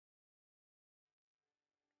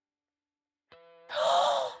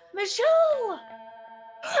Michelle,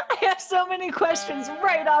 I have so many questions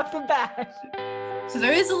right off the bat. So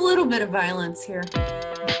there is a little bit of violence here.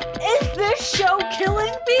 Is this show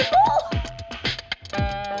killing people?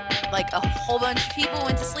 Like a whole bunch of people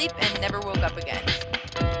went to sleep and never woke up again.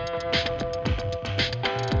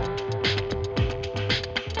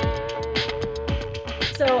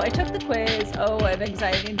 So I took the quiz. Oh, I have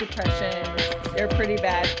anxiety and depression. They're pretty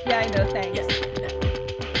bad. Yeah, I know, thanks. Yes.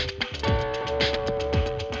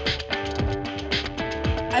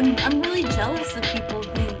 I'm really jealous of people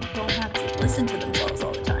who don't have to listen to themselves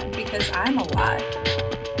all the time because I'm a lot.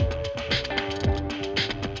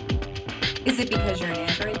 Is it because you're an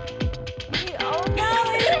android? Oh,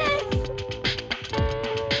 no, it is.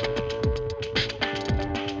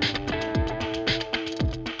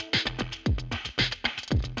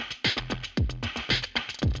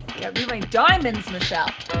 Get me my diamonds, Michelle.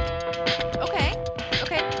 Okay.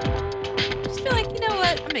 Just feel like, you know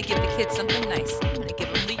what? I'm gonna give the kids something nice. I'm gonna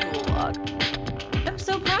give them the Yule log. I'm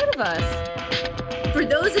so proud of us. For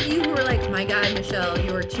those of you who are like, my God, Michelle,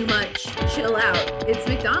 you are too much. Chill out. It's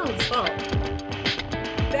McDonald's fault.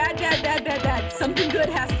 Bad. Something good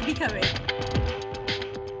has to be coming.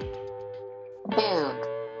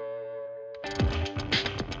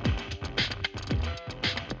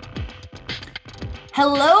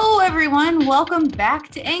 Hello, everyone. Welcome back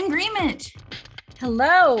to Angreement.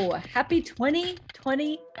 Hello. Happy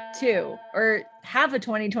 2022. Or have a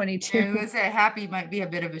 2022. I was going to say happy might be a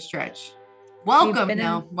bit of a stretch. Welcome.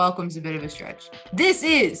 No, welcome's a bit of a stretch.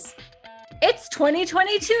 It's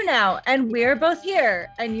 2022 now, and we're both here,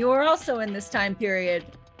 and you're also in this time period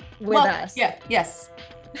with us. Yeah, yes.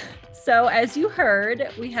 So as you heard,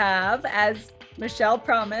 we have, as Michelle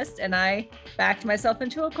promised, and I backed myself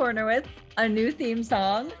into a corner with, a new theme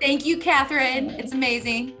song. Thank you, Catherine. It's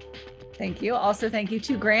amazing. Thank you. Also, thank you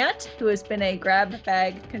to Grant, who has been a Grab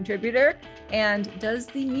Bag contributor and does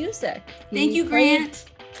the music. Thank you, Grant.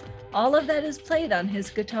 All of that is played on his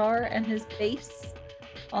guitar and his bass.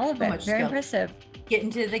 All of it. Very impressive. Get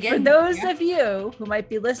into the game. For those of you who might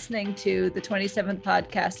be listening to the 27th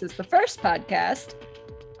podcast as the first podcast,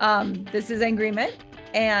 this is Angreement,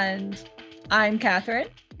 and I'm Catherine.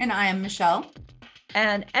 And I am Michelle.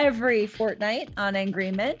 And every fortnight on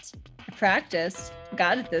Angreement, I practiced,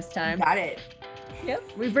 got it this time. Got it.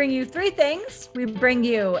 Yep. We bring you three things. We bring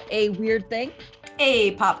you a weird thing,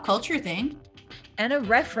 a pop culture thing, and a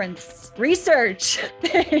research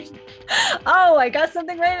thing. Oh, I got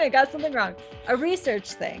something right and I got something wrong. A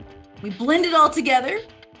research thing. We blend it all together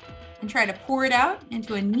and try to pour it out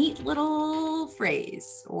into a neat little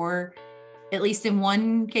phrase, or at least in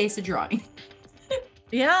one case, a drawing.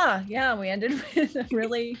 Yeah. We ended with a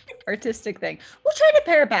really artistic thing. We'll try to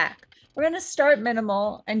pare back. We're going to start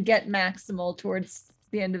minimal and get maximal towards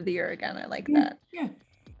the end of the year again. I like that. Yeah.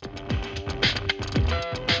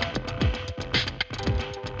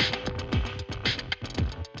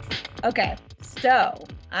 Okay, so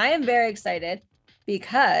I am very excited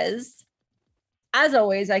because, as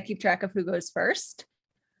always, I keep track of who goes first.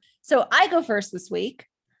 So I go first this week,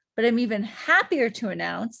 but I'm even happier to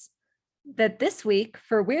announce that this week,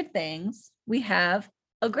 for Weird Things, we have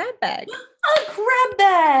a grab bag. A grab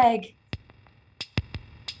bag!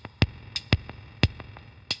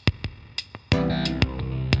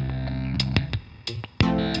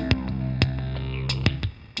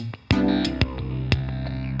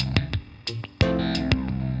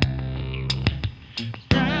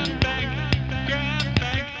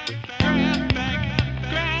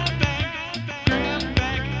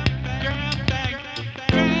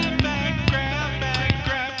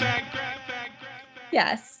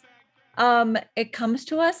 Yes. It comes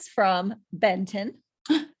to us from Benton.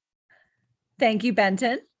 Thank you,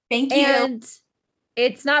 Benton. Thank you. And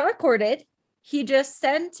it's not recorded. He just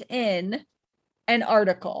sent in an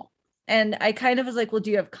article. And I kind of was like, well, do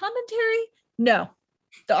you have commentary? No.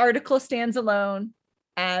 The article stands alone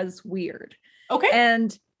as weird. Okay.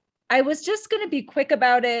 And I was just going to be quick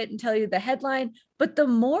about it and tell you the headline. But the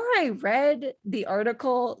more I read the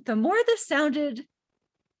article, the more this sounded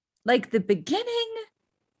like the beginning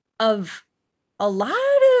of a lot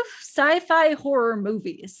of sci-fi horror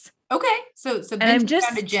movies. Okay. So Ben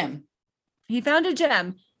found a gem. He found a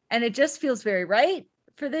gem, and it just feels very right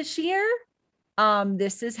for this year.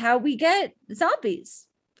 This is how we get zombies,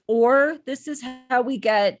 or this is how we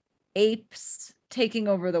get apes taking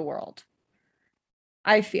over the world.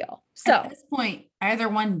 I feel so. At this point, either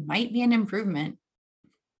one might be an improvement.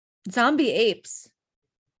 Zombie apes.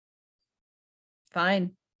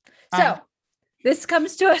 Fine. So this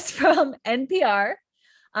comes to us from NPR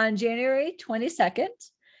on January 22nd.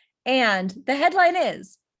 And the headline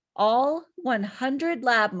is, all 100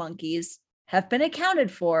 lab monkeys have been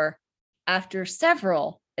accounted for after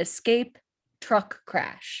several escape truck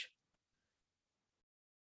crash.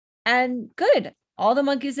 And good, all the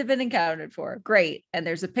monkeys have been accounted for. Great. And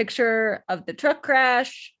there's a picture of the truck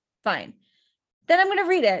crash. Fine. Then I'm going to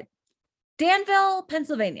read it. Danville,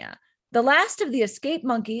 Pennsylvania. The last of the escaped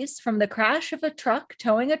monkeys from the crash of a truck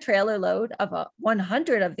towing a trailer load of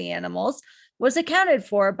 100 of the animals was accounted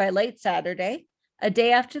for by late Saturday, a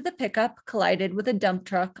day after the pickup collided with a dump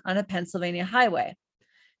truck on a Pennsylvania highway.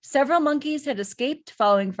 Several monkeys had escaped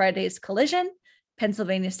following Friday's collision,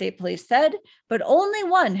 Pennsylvania State Police said, but only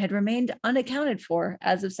one had remained unaccounted for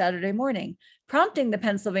as of Saturday morning, prompting the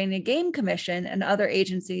Pennsylvania Game Commission and other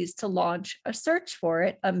agencies to launch a search for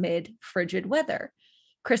it amid frigid weather.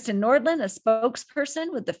 Kristen Nordland, a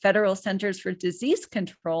spokesperson with the Federal Centers for Disease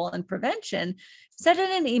Control and Prevention, said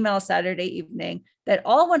in an email Saturday evening that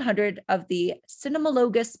all 100 of the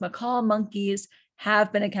Cynomolgus macaque monkeys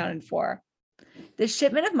have been accounted for. The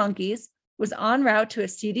shipment of monkeys was en route to a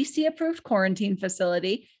CDC-approved quarantine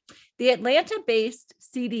facility. The Atlanta-based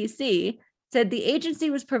CDC said the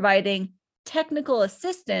agency was providing technical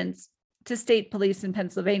assistance to state police in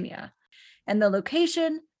Pennsylvania, and the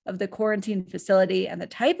location of the quarantine facility and the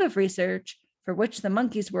type of research for which the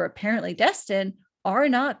monkeys were apparently destined are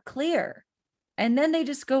not clear. And then they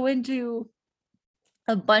just go into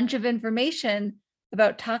a bunch of information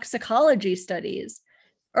about toxicology studies.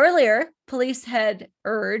 Earlier, police had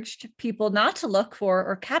urged people not to look for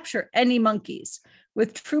or capture any monkeys,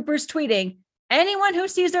 with troopers tweeting, "Anyone who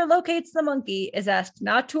sees or locates the monkey is asked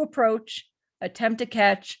not to approach, attempt to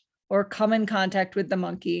catch, or come in contact with the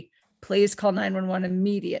monkey. Please call 911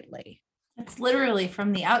 immediately." That's literally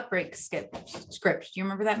from the Outbreak script. Do you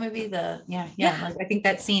remember that movie? Yeah. Like, I think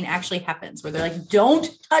that scene actually happens where they're like, "Don't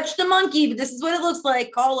touch the monkey, but this is what it looks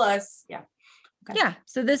like. Call us." Yeah. Okay. Yeah.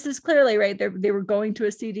 So this is clearly right. They were going to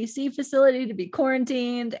a CDC facility to be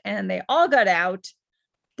quarantined and they all got out.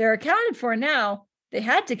 They're accounted for now. They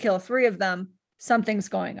had to kill 3 of them. Something's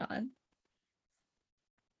going on,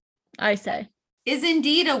 I say. Is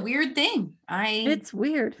indeed a weird thing. It's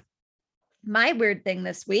weird. My weird thing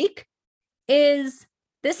this week is,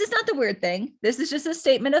 this is not the weird thing. This is just a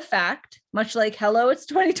statement of fact, much like, hello, it's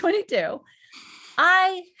 2022.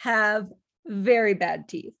 I have very bad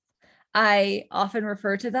teeth. I often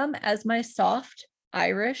refer to them as my soft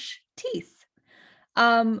Irish teeth.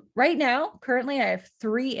 Right now, currently I have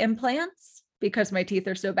 3 implants because my teeth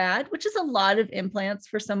are so bad, which is a lot of implants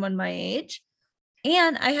for someone my age.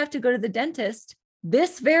 And I have to go to the dentist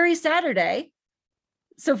this very Saturday.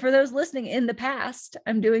 So for those listening in the past,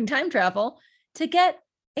 I'm doing time travel to get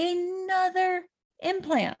another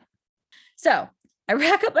implant. So I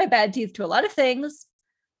rack up my bad teeth to a lot of things.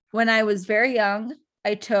 When I was very young,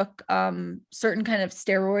 I took certain kind of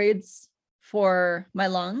steroids for my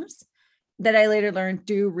lungs that I later learned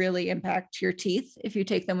do really impact your teeth if you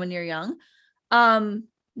take them when you're young.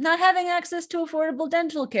 Not having access to affordable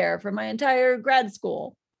dental care for my entire grad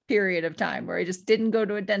school period of time where I just didn't go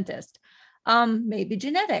to a dentist. Maybe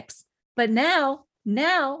genetics. But now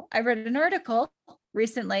I read an article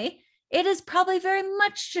recently. It is probably very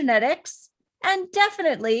much genetics and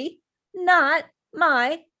definitely not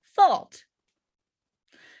my fault.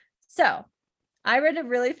 So I read a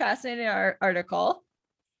really fascinating article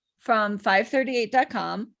from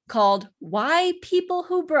 538.com called "Why People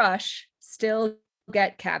Who Brush Still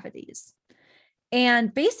Get Cavities."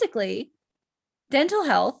 And basically, dental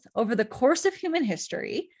health over the course of human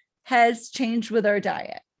history has changed with our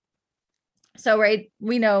diet. So, right,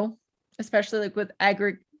 we know, especially like with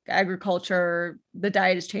agriculture, the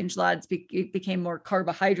diet has changed a lot. It became more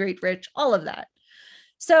carbohydrate rich, all of that.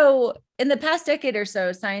 So in the past decade or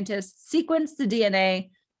so, scientists sequenced the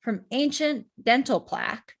DNA from ancient dental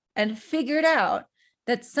plaque and figured out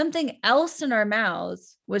that something else in our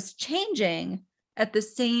mouths was changing at the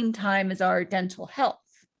same time as our dental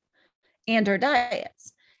health and our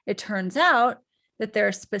diets. It turns out that there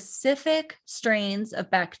are specific strains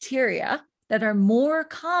of bacteria that are more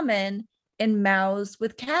common in mouths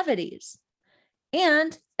with cavities.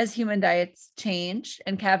 And as human diets changed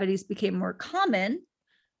and cavities became more common,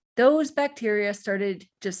 those bacteria started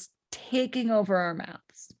just taking over our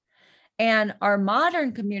mouths. And our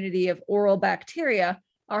modern community of oral bacteria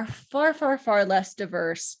are far, far, far less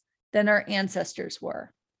diverse than our ancestors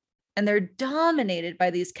were. And they're dominated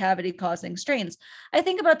by these cavity-causing strains. I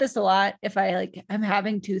think about this a lot if I'm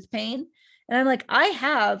having tooth pain and I'm like, I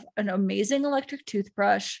have an amazing electric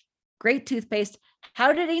toothbrush, great toothpaste.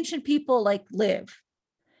 How did ancient people live?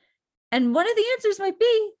 And one of the answers might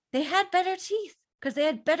be they had better teeth because they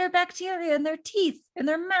had better bacteria in their teeth, in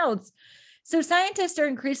their mouths. So scientists are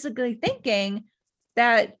increasingly thinking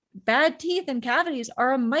that bad teeth and cavities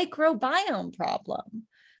are a microbiome problem.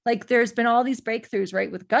 Like there's been all these breakthroughs,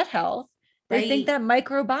 right, with gut health. They think that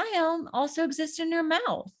microbiome also exists in your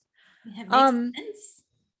mouth. That makes sense.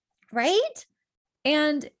 Right?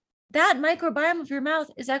 And that microbiome of your mouth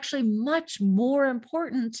is actually much more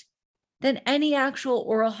important than any actual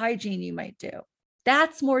oral hygiene you might do.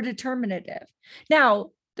 That's more determinative.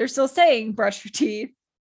 Now, they're still saying brush your teeth,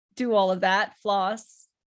 do all of that, floss,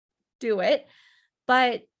 do it.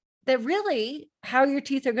 But that really how your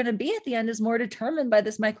teeth are going to be at the end is more determined by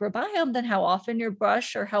this microbiome than how often you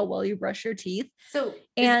brush or how well you brush your teeth. So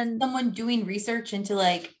is someone doing research into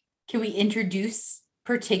like, can we introduce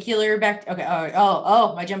particular okay.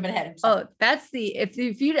 Oh, am I jumping ahead? Oh, that's if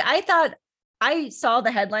you, I thought I saw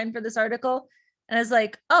the headline for this article and I was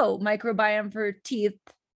like, oh, microbiome for teeth.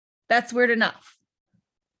 That's weird enough.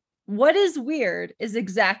 What is weird is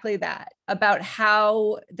exactly that, about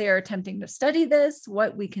how they're attempting to study this,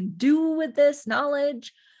 what we can do with this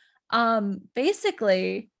knowledge.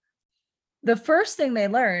 Basically, the first thing they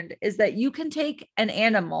learned is that you can take an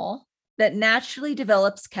animal that naturally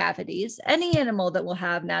develops cavities, any animal that will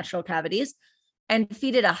have natural cavities, and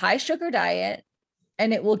feed it a high sugar diet,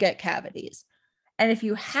 and it will get cavities. And if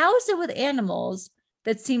you house it with animals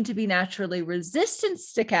that seem to be naturally resistant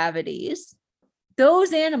to cavities,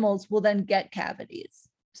 those animals will then get cavities.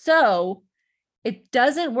 So it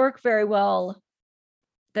doesn't work very well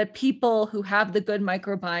that people who have the good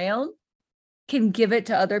microbiome can give it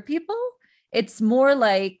to other people. It's more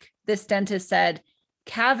like this dentist said,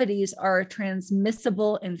 cavities are a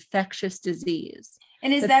transmissible infectious disease.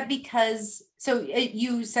 And is that because, so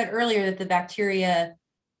you said earlier that the bacteria,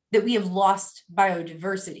 that we have lost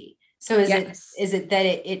biodiversity. So is it that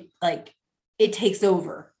it takes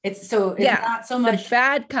over? It's not so much. The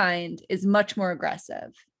bad kind is much more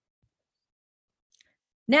aggressive.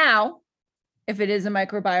 Now, if it is a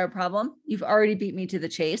microbiome problem, you've already beat me to the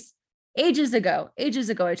chase. Ages ago,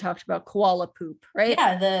 I talked about koala poop, right?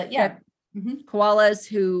 Koalas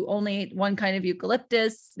who only ate one kind of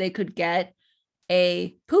eucalyptus, they could get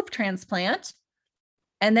a poop transplant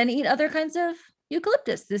and then eat other kinds of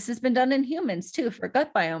eucalyptus. This has been done in humans too for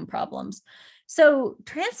gut biome problems. So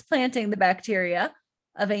transplanting the bacteria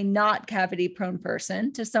of a not cavity prone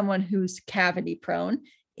person to someone who's cavity prone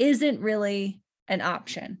isn't really an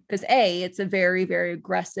option because it's a very, very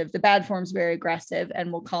aggressive, the bad form's very aggressive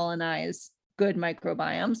and will colonize good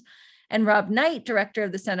microbiomes. And Rob Knight, director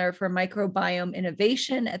of the Center for Microbiome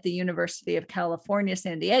Innovation at the University of California,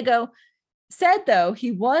 San Diego, said, though,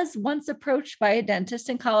 he was once approached by a dentist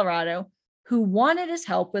in Colorado who wanted his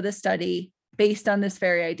help with a study based on this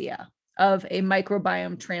very idea of a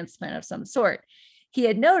microbiome transplant of some sort. He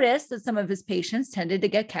had noticed that some of his patients tended to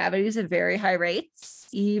get cavities at very high rates,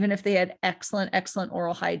 even if they had excellent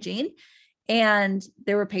oral hygiene. And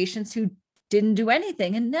there were patients who didn't do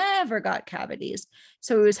anything and never got cavities.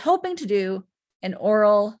 So he was hoping to do an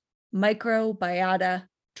oral microbiota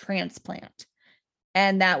transplant.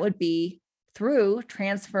 And that would be through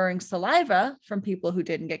transferring saliva from people who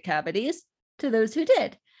didn't get cavities to those who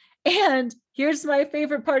did. And here's my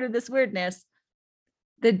favorite part of this weirdness.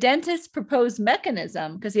 The dentist proposed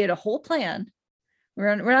mechanism, because he had a whole plan.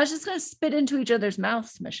 We're not just going to spit into each other's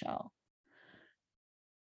mouths, Michelle.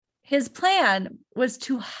 His plan was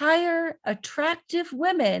to hire attractive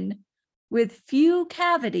women with few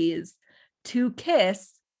cavities to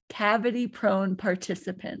kiss cavity-prone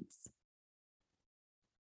participants,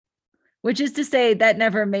 which is to say that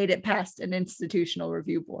never made it past an institutional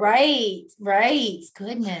review board. Right.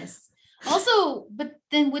 Goodness. Also, but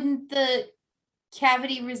then wouldn't the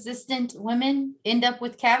cavity-resistant women end up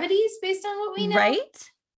with cavities based on what we know?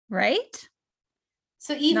 Right.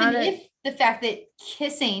 So even if the fact that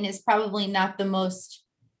kissing is probably not the most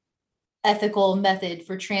ethical method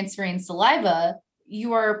for transferring saliva,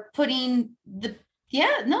 you are putting this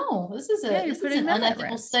is an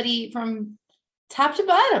unethical study from top to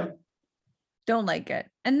bottom. Don't like it.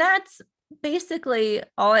 And that's basically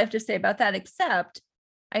all I have to say about that, except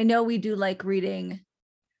I know we do like reading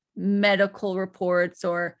medical reports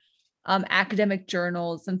or academic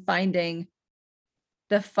journals and finding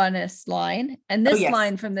the funnest line. And this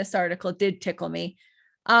line from this article did tickle me.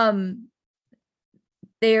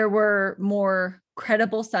 There were more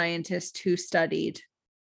credible scientists who studied,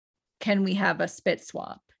 can we have a spit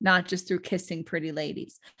swap, not just through kissing pretty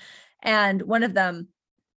ladies? And one of them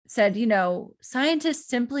said, scientists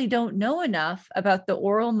simply don't know enough about the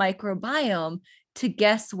oral microbiome to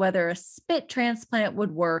guess whether a spit transplant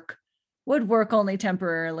would work only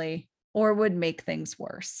temporarily, or would make things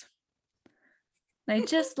worse. I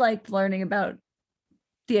just liked learning about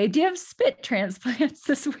the idea of spit transplants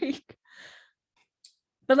this week.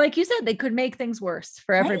 But like you said, they could make things worse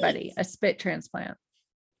for everybody, right. A spit transplant.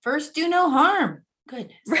 First, do no harm.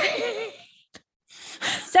 Goodness. Right.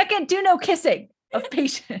 Second, do no kissing of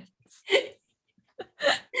patients.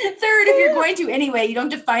 Third, if you're going to anyway, you don't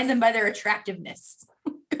define them by their attractiveness.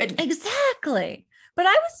 Goodness. Exactly. But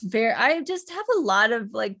I just have a lot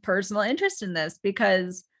of like personal interest in this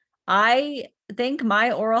because I think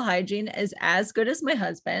my oral hygiene is as good as my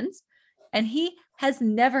husband's, and he has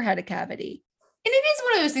never had a cavity. And it is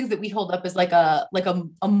one of those things that we hold up as like a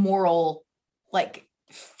moral, like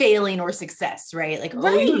failing or success, right? Like, right.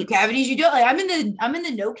 Oh, you have cavities, you don't. Like, I'm in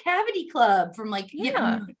the no cavity club from like,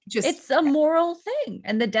 it's a moral thing.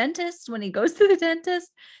 And the dentist, when he goes to the dentist,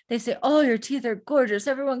 they say, "Oh, your teeth are gorgeous.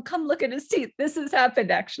 Everyone come look at his teeth." This has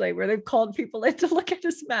happened actually, where they've called people in to look at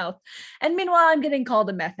his mouth. And meanwhile, I'm getting called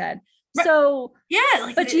a meth head. Right. So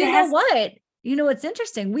yeah, but you know what? You know, it's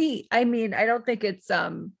interesting. I don't think it's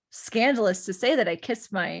scandalous to say that I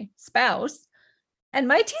kiss my spouse, and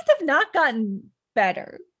my teeth have not gotten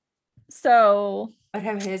better. So, but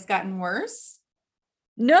have his gotten worse?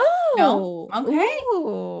 No. Okay.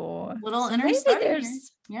 Ooh. Little inner study.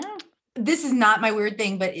 Yeah. This is not my weird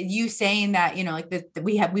thing, but you saying that, you know, like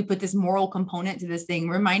we put this moral component to this thing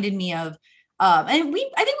reminded me of, and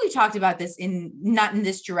I think we talked about this not in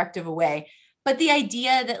this directive a way, but the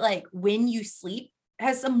idea that like when you sleep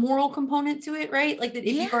has some moral component to it, right? Like that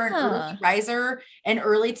if you are an early riser and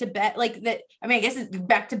early to bed, like that, I mean, I guess it's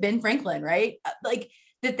back to Ben Franklin, right? Like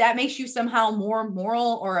that makes you somehow more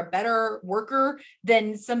moral or a better worker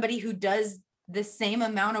than somebody who does the same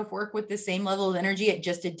amount of work with the same level of energy at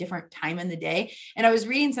just a different time in the day. And I was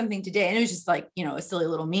reading something today, and it was just like, you know, a silly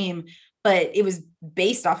little meme, but it was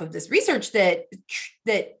based off of this research that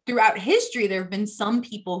throughout history, there have been some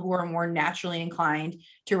people who are more naturally inclined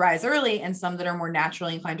to rise early and some that are more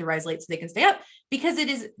naturally inclined to rise late so they can stay up, because it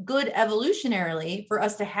is good evolutionarily for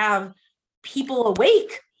us to have people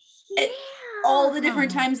awake at all the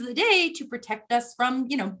different times of the day to protect us from,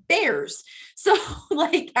 you know, bears. So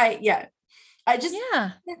like, the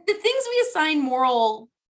things we assign moral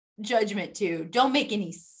judgment to don't make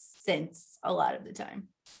any sense a lot of the time.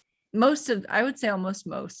 I would say almost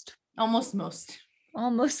most. Because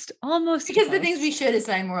the things we should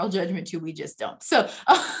assign moral judgment to, we just don't. So,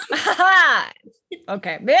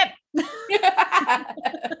 okay.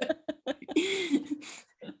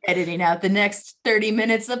 Editing out the next 30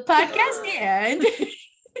 minutes of podcast. And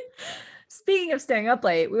speaking of staying up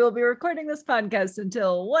late, we will be recording this podcast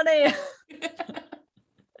until 1 a.m.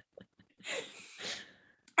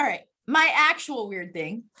 All right. My actual weird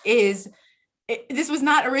thing is, this was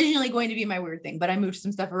not originally going to be my weird thing, but I moved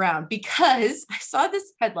some stuff around because I saw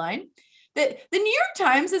this headline that the New York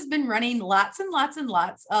Times has been running lots and lots and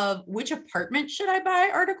lots of which apartment should I buy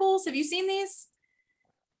articles. Have you seen these?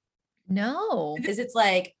 No. Because it's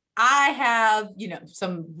like, I have, you know,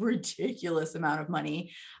 some ridiculous amount of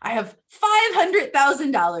money. I have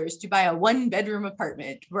 $500,000 to buy a 1-bedroom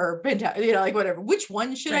apartment or, you know, like whatever. Which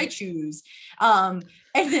one should I choose? And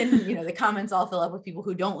then, you know, the comments all fill up with people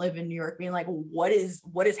who don't live in New York being like, what is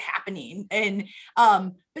happening? And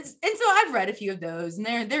so I've read a few of those,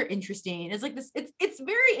 and they're interesting. It's like this. It's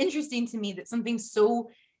very interesting to me that something so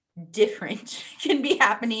different can be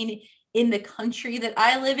happening in the country that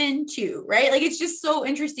I live in too, right? Like, it's just so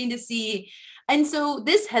interesting to see. And so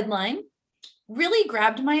this headline really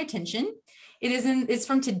grabbed my attention. It's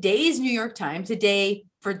from today's New York Times, today,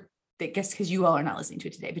 for, I guess, because you all are not listening to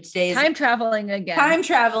it today, but today is time traveling again. Time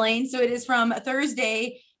traveling. So it is from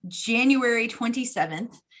Thursday, January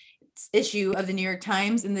 27th issue of the New York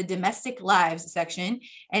Times in the domestic lives section.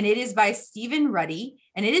 And it is by Stephen Ruddy.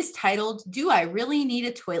 And it is titled, "Do I Really Need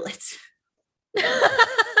a Toilet?"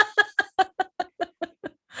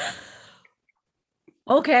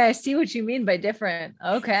 Okay, I see what you mean by different.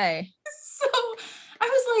 Okay. So I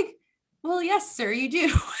was like, well, yes, sir, you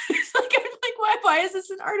do. Why is this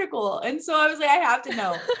an article? And so I was like, I have to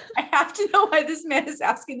know. I have to know why this man is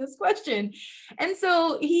asking this question. And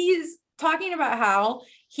so he's talking about how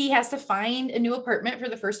he has to find a new apartment for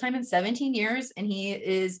the first time in 17 years. And he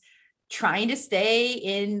is trying to stay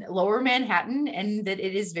in Lower Manhattan, and that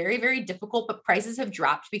it is very, very difficult, but prices have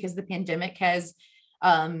dropped because the pandemic has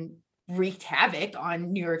wreaked havoc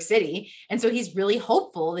on New York City. And so he's really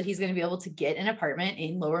hopeful that he's going to be able to get an apartment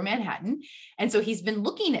in Lower Manhattan. And so he's been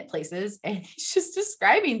looking at places, and he's just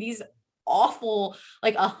describing these awful,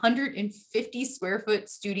 like 150 square foot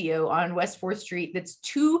studio on West 4th Street that's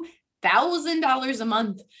 $2,000 a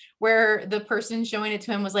month, where the person showing it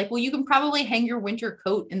to him was like, well, you can probably hang your winter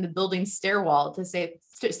coat in the building stairwell to save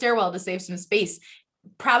some space.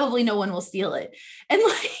 probably no one will steal it. And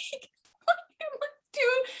like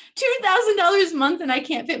 $2,000 a month and I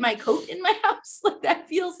can't fit my coat in my house. Like that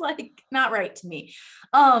feels like not right to me.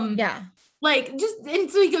 Yeah. Like just, and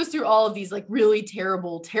so he goes through all of these like really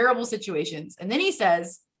terrible, terrible situations. And then he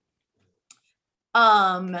says,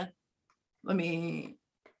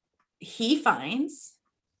 he finds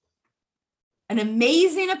an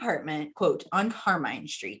amazing apartment, quote, on Carmine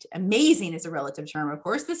Street. Amazing is a relative term. Of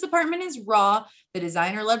course, this apartment is raw. The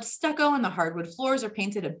designer loved stucco and the hardwood floors are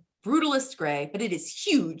painted a brutalist gray, but it is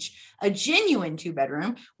huge, a genuine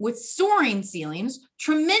 2-bedroom with soaring ceilings,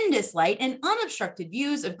 tremendous light, and unobstructed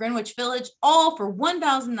views of Greenwich Village, all for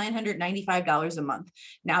 $1,995 a month.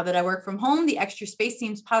 Now that I work from home, the extra space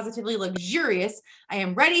seems positively luxurious. I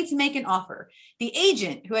am ready to make an offer. The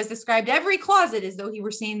agent, who has described every closet as though he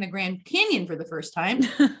were seeing the Grand Canyon for the first time,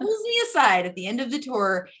 pulls me aside at the end of the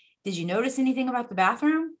tour. Did you notice anything about the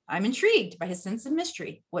bathroom? I'm intrigued by his sense of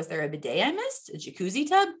mystery. Was there a bidet I missed? A jacuzzi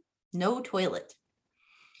tub? No toilet.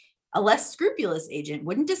 A less scrupulous agent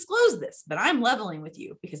wouldn't disclose this, but I'm leveling with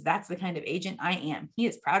you because that's the kind of agent I am. He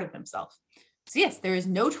is proud of himself. So yes, there is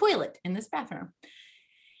no toilet in this bathroom.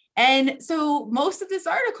 And so most of this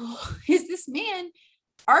article is this man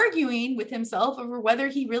arguing with himself over whether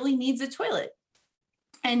he really needs a toilet.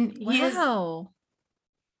 And wow.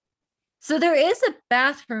 So there is a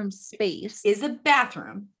bathroom space. Is a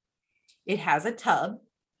bathroom. It has a tub.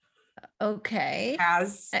 Okay. It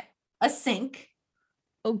has a sink.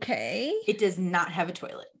 Okay. It does not have a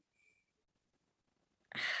toilet.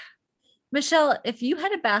 Michelle, if you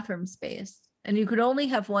had a bathroom space and you could only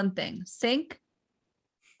have one thing, sink,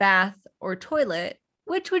 bath, or toilet,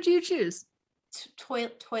 which would you choose?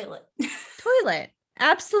 Toilet. Toilet.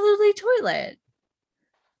 Absolutely toilet.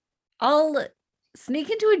 I'll sneak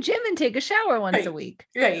into a gym and take a shower once a week.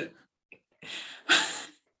 Right. And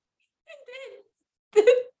then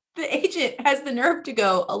the agent has the nerve to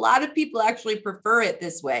go, a lot of people actually prefer it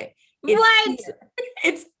this way.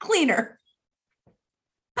 It's cleaner.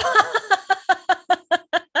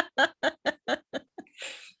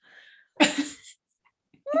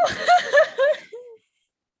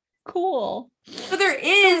 Cool. So there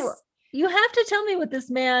is. So you have to tell me what this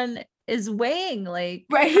man is weighing. Like,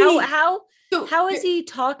 right? How is he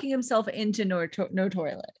talking himself into no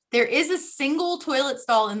toilet? There is a single toilet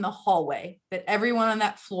stall in the hallway that everyone on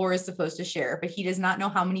that floor is supposed to share, but he does not know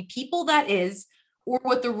how many people that is or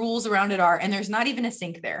what the rules around it are. And there's not even a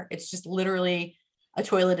sink there. It's just literally a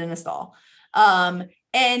toilet in a stall. And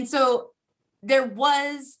so there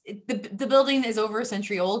was, the building is over a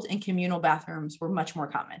century old and communal bathrooms were much more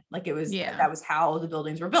common. Like it was, that was how the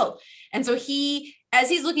buildings were built. And so as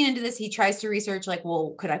he's looking into this, he tries to research like,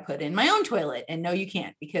 well, could I put in my own toilet? And no, you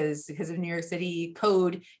can't because of New York City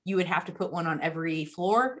code, you would have to put one on every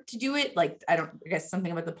floor to do it. Like, I guess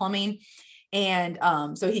something about the plumbing. And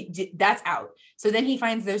so that's out. So then he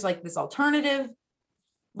finds there's like this alternative,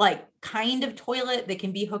 like kind of toilet that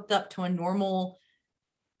can be hooked up to a normal,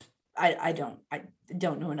 I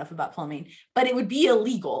don't know enough about plumbing, but it would be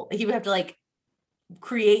illegal. He would have to like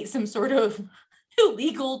create some sort of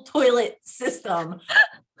illegal toilet system.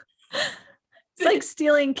 It's like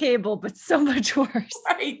stealing cable, but so much worse.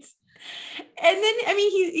 Right. And then, I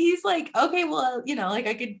mean, he's like, okay, well, like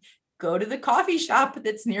I could go to the coffee shop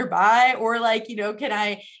that's nearby, or like, can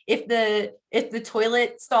I, if the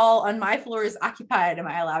toilet stall on my floor is occupied, am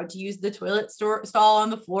I allowed to use the toilet stall on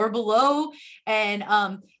the floor below? And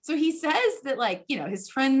so he says that like, his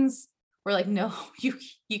friends were like, no, you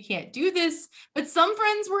can't do this. But some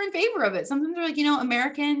friends were in favor of it. Sometimes they're like,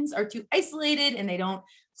 Americans are too isolated and they don't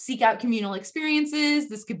seek out communal experiences.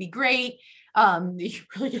 This could be great. You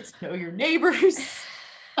really get to know your neighbors.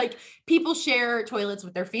 Like people share toilets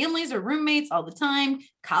with their families or roommates all the time.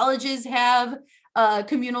 Colleges have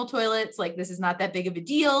communal toilets. Like this is not that big of a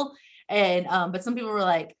deal. And but some people were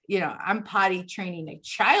like, I'm potty training a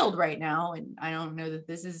child right now, and I don't know that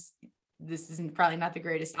this isn't probably not the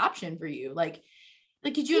greatest option for you. Like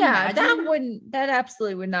could you imagine? That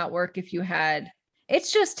absolutely would not work if you had.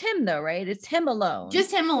 It's just him though, right? It's him alone.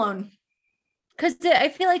 Just him alone. Because I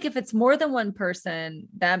feel like if it's more than one person,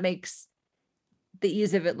 that makes the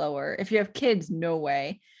ease of it lower. If you have kids, no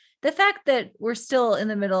way. The fact that we're still in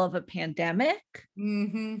the middle of a pandemic,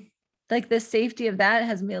 like the safety of that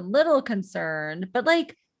has me a little concerned. But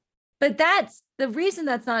that's the reason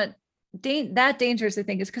that's not that dangerous, I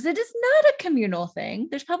think, is because it is not a communal thing.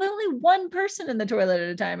 There's probably only one person in the toilet at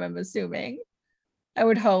a time, I'm assuming. I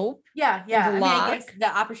would hope. Yeah. I mean, I guess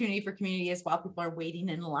the opportunity for community is while people are waiting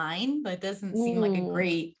in line, but it doesn't seem like a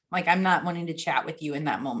great, like I'm not wanting to chat with you in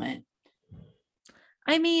that moment.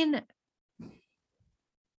 I mean,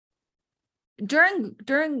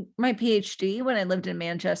 during my PhD, when I lived in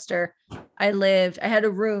Manchester, I had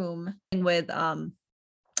a room with,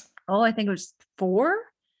 I think it was 4.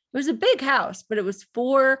 It was a big house, but it was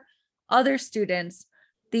 4 other students.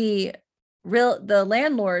 The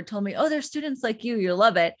landlord told me, oh, there's students like you'll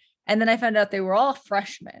love it. And then I found out they were all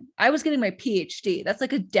freshmen. I was getting my PhD. That's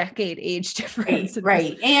like a decade age difference.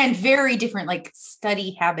 Right. And very different like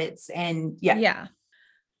study habits and Yeah.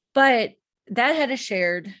 But that had a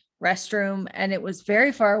shared restroom and it was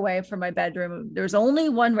very far away from my bedroom. There was only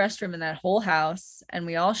one restroom in that whole house and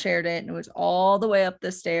we all shared it. And it was all the way up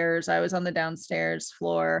the stairs. I was on the downstairs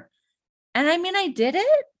floor. And I mean, I did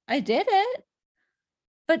it.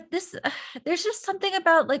 But there's just something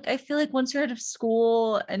about like, I feel like once you're out of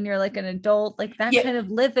school and you're like an adult, like that kind of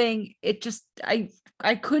living, it just, I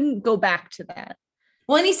couldn't go back to that.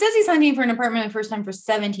 Well, and he says he's hunting for an apartment the first time for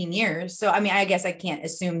 17 years. So, I mean, I guess I can't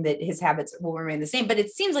assume that his habits will remain the same, but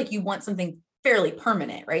it seems like you want something fairly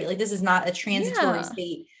permanent, right? Like this is not a transitory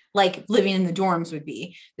state like living in the dorms would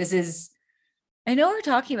be. This is, I know we're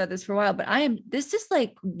talking about this for a while, but this is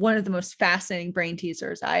like one of the most fascinating brain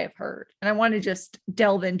teasers I have heard. And I want to just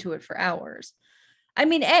delve into it for hours. I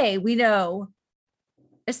mean, we know,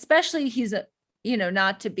 especially he's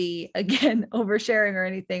not to be, again, oversharing or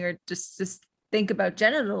anything, or just think about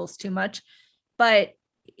genitals too much, but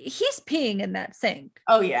he's peeing in that sink.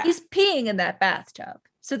 Oh yeah. He's peeing in that bathtub.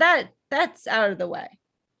 So that's out of the way.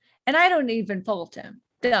 And I don't even fault him.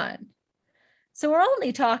 Done. So we're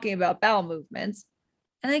only talking about bowel movements.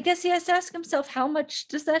 And I guess he has to ask himself, how much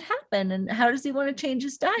does that happen? And how does he want to change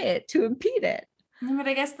his diet to impede it? But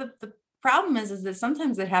I guess the problem is that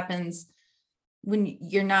sometimes it happens when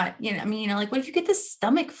you're not, like what if you get the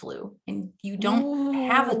stomach flu and you don't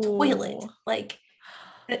have a toilet? Like,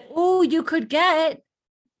 you could get,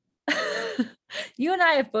 you and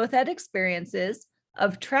I have both had experiences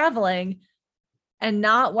of traveling and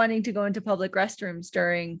not wanting to go into public restrooms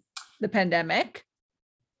during the pandemic.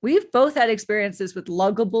 We've both had experiences with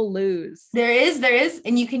luggable loos. There is.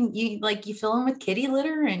 And you fill them with kitty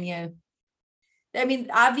litter and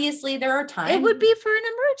obviously there are times. It would be for an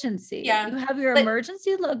emergency. Yeah. You have your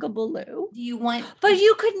emergency luggable loo. But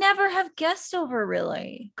you could never have guests over,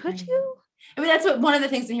 really. Could you? I mean, that's what one of the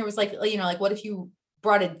things in here was like, like what if you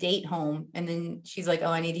brought a date home and then she's like,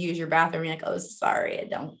 oh, I need to use your bathroom. You're like, oh, sorry, I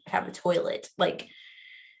don't have a toilet. Like,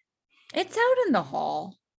 it's out in the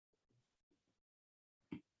hall.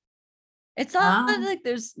 It's all like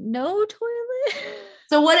there's no toilet.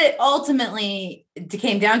 So what it ultimately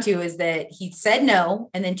came down to is that he said no.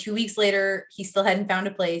 And then 2 weeks later, he still hadn't found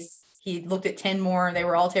a place. He looked at 10 more. They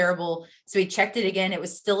were all terrible. So he checked it again. It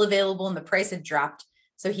was still available and the price had dropped.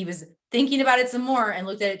 So he was thinking about it some more and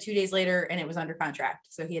looked at it 2 days later and it was under contract.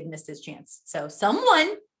 So he had missed his chance. So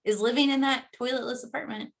someone is living in that toiletless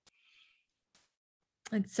apartment.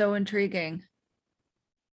 It's so intriguing.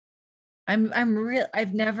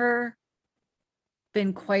 I've never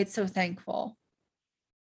been quite so thankful.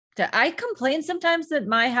 I complain sometimes that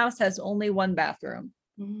my house has only one bathroom.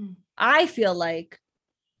 I feel like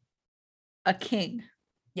a king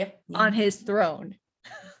on his throne.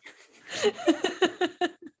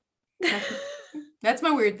 That's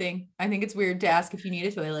my weird thing. I think it's weird to ask if you need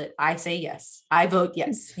a toilet. I say yes. I vote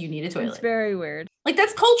yes, you need a toilet. It's very weird. Like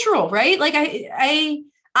that's cultural, right? Like I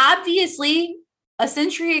obviously a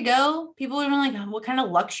century ago, people would have been like, oh, what kind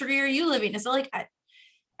of luxury are you living? And so like,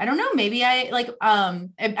 I don't know, maybe I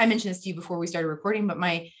mentioned this to you before we started recording, but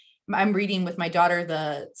I'm reading with my daughter,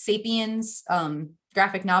 the Sapiens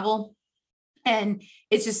graphic novel. And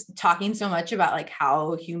it's just talking so much about like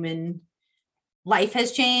how human life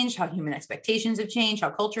has changed, how human expectations have changed, how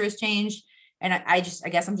culture has changed. And I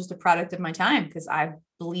guess I'm just a product of my time because I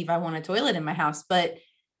believe I want a toilet in my house, but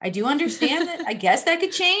I do understand that. I guess that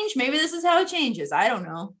could change. Maybe this is how it changes. I don't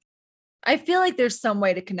know. I feel like there's some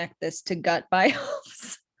way to connect this to gut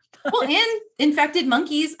biomes. Well, and infected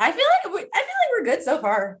monkeys. I feel like we're good so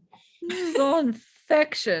far. It's all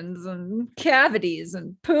infections and cavities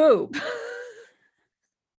and poop.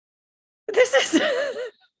 This is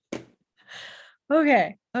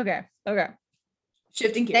okay.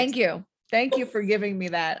 Shifting gears. Thank you for giving me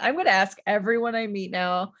that. I'm going to ask everyone I meet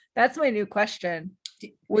now. That's my new question.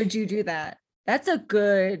 Would you do that? That's a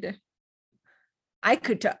good.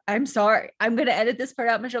 I'm sorry. I'm going to edit this part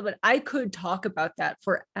out, Michelle, but I could talk about that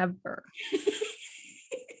forever.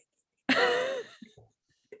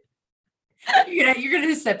 You're going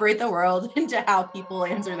to separate the world into how people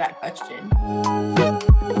answer that question.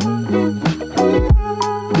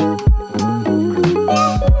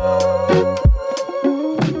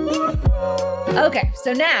 Okay,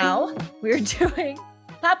 so now we're doing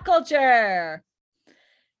pop culture.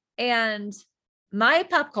 And my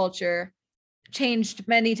pop culture changed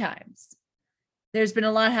many times. There's been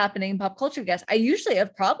a lot happening in pop culture, guys. I usually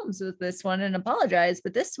have problems with this one and apologize,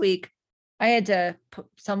 but this week I had to put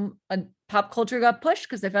pop culture got pushed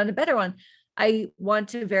because I found a better one. I want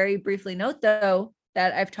to very briefly note, though,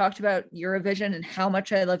 that I've talked about Eurovision and how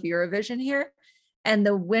much I love Eurovision here. And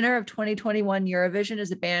the winner of 2021 Eurovision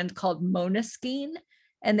is a band called Måneskin,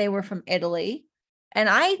 and they were from Italy. And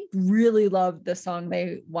I really loved the song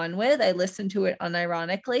they won with. I listened to it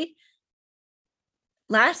unironically.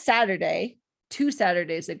 Last Saturday, 2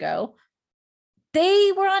 Saturdays ago,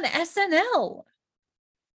 they were on SNL.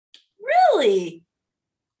 Really?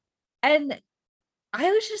 And I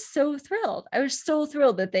was just so thrilled. I was so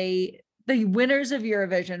thrilled that the winners of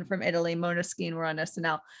Eurovision from Italy, Måneskin, were on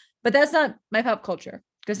SNL. But that's not my pop culture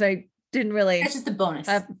because I didn't really. That's just a bonus.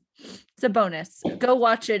 It's a bonus. Go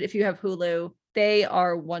watch it if you have Hulu. They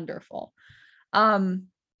are wonderful. My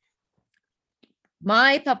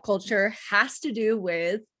pop culture has to do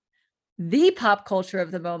with the pop culture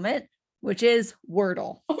of the moment, which is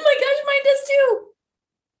Wordle. Oh my gosh, mine does too.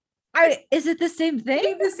 Is it the same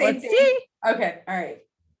thing? The same Let's thing. see. Okay. All right.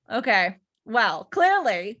 Okay. Well,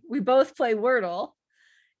 clearly we both play Wordle.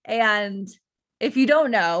 And if you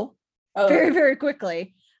don't know, very, very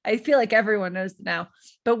quickly, I feel like everyone knows now,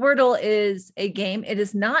 but Wordle is a game. It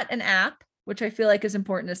is not an app, which I feel like is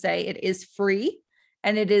important to say. It is free,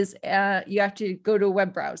 and it is, you have to go to a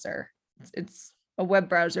web browser. It's a web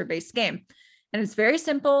browser based game, and it's very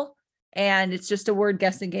simple, and it's just a word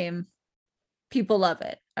guessing game. People love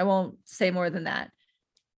it. I won't say more than that.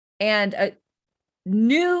 And a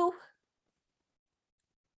new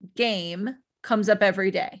game comes up every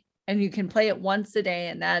day, and you can play it once a day,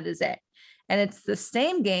 and that is it. And it's the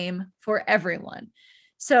same game for everyone.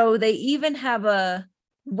 So they even have a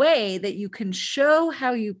way that you can show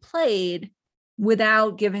how you played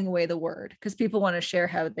without giving away the word, because people want to share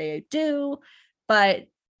how they do. But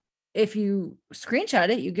if you screenshot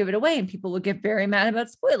it, you give it away, and people will get very mad about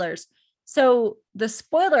spoilers. So the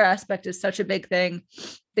spoiler aspect is such a big thing.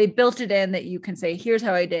 They built it in that you can say, here's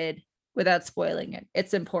how I did without spoiling it.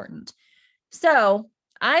 It's important. So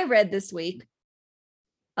I read this week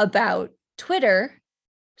about Twitter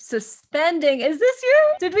suspending. Is this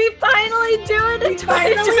you? Did we finally do it? We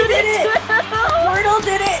finally did it. Wordle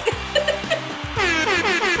did it.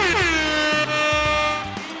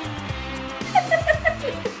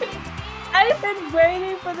 I've been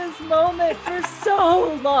waiting for this moment for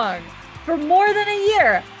so long. For more than a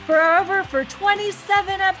year. For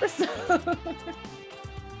 27 episodes.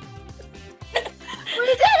 We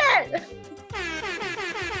did it!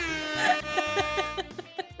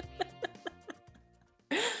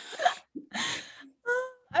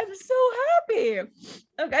 I'm so happy.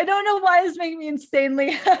 Okay, I don't know why it's making me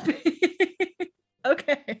insanely happy.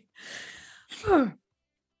 Okay.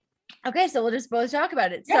 Okay, so we'll just both talk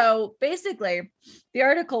about it. Yeah. So basically, the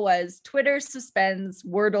article was Twitter suspends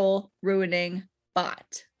Wordle ruining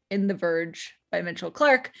bot in The Verge by Mitchell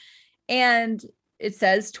Clark. And it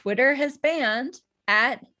says Twitter has banned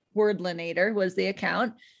 @Wordlinator was the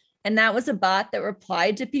account. And that was a bot that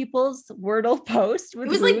replied to people's Wordle posts with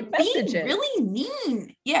rude messages. Being really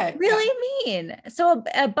mean. Yeah. Really mean. So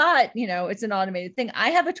a bot, it's an automated thing. I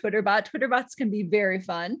have a Twitter bot. Twitter bots can be very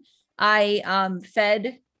fun. I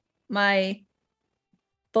fed my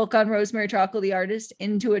book on Rosemary Truckle, the artist,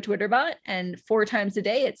 into a Twitter bot, and 4 times a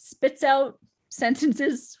day it spits out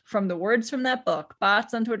sentences from the words from that book.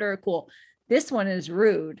 Bots on Twitter are cool. This one is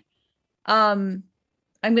rude. I'm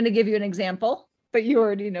going to give you an example, but you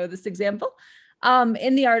already know this example.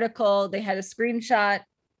 In the article, they had a screenshot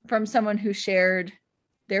from someone who shared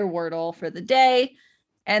their Wordle for the day,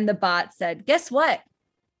 and the bot said, guess what?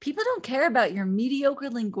 People don't care about your mediocre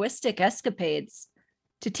linguistic escapades.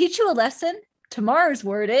 To teach you a lesson, tomorrow's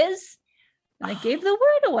word is, and I gave the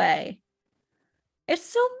word away. It's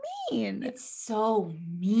so mean. It's so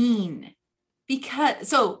mean.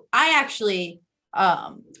 So I actually,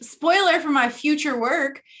 spoiler for my future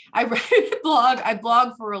work, I write a blog. I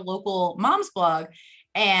blog for a local mom's blog.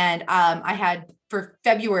 And I had for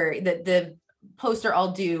February, the poster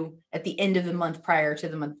I'll do at the end of the month prior to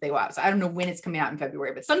the month they go out. So I don't know when it's coming out in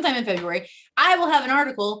February, but sometime in February, I will have an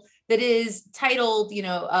article that is titled,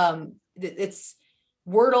 it's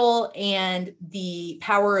Wordle and the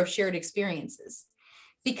Power of Shared Experiences.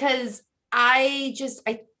 Because I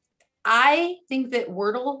think that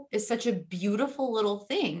Wordle is such a beautiful little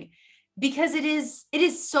thing, because it is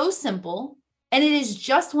so simple, and it is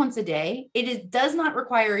just once a day. Does not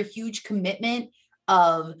require a huge commitment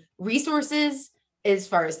of resources as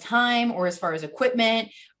far as time or as far as equipment.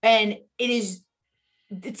 And it is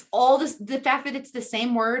it's all this, the fact that it's the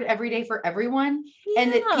same word every day for everyone,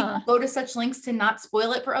 and that people go to such lengths to not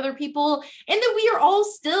spoil it for other people, and that we are all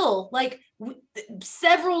still like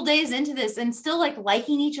several days into this and still like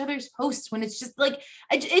liking each other's posts when it's just like,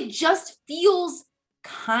 it just feels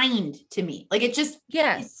kind to me. Like it just,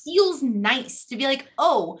 it feels nice to be like,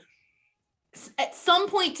 oh, at some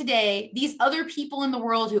point today, these other people in the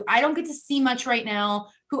world who I don't get to see much right now,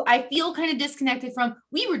 who I feel kind of disconnected from,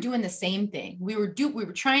 we were doing the same thing. We were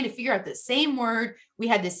trying to figure out the same word. We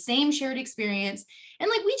had the same shared experience. And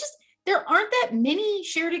like, there aren't that many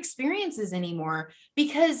shared experiences anymore,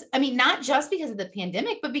 because, I mean, not just because of the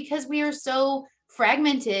pandemic, but because we are so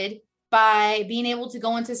fragmented by being able to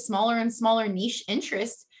go into smaller and smaller niche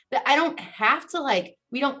interests, that I don't have to like,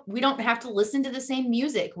 we don't have to listen to the same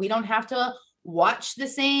music. We don't have to watch the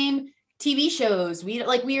same TV shows. We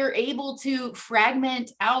are able to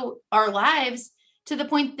fragment out our lives to the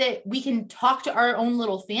point that we can talk to our own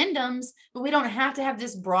little fandoms, but we don't have to have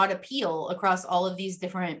this broad appeal across all of these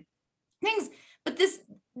different things. But this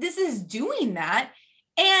is doing that.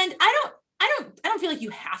 And I don't feel like you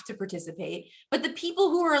have to participate, but the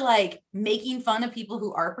people who are like making fun of people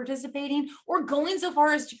who are participating, or going so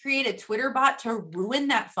far as to create a Twitter bot to ruin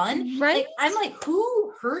that fun. Right. Like, I'm like,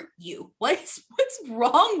 who hurt you? What's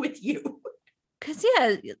wrong with you? Cause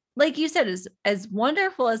yeah, like you said, as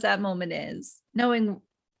wonderful as that moment is, knowing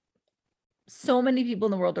so many people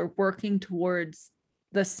in the world are working towards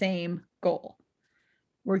the same goal.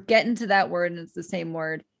 We're getting to that word and it's the same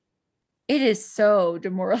word. It is so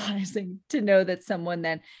demoralizing to know that someone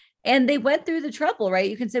then, and they went through the trouble, right?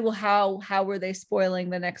 You can say, well, how were they spoiling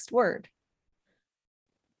the next word?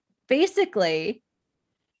 Basically,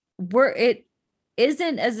 it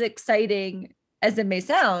isn't as exciting as it may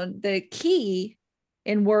sound. The key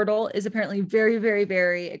in Wordle is apparently very, very,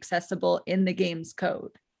 very accessible in the game's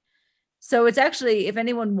code. So it's actually, if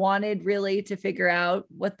anyone wanted really to figure out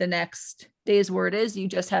what the next day's word is, you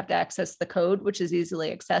just have to access the code, which is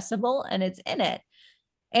easily accessible, and it's in it.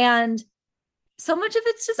 And so much of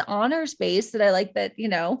it's just honors based that I like that,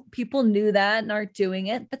 people knew that and aren't doing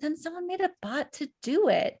it, but then someone made a bot to do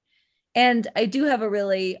it. And I do have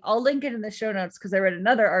I'll link it in the show notes, because I read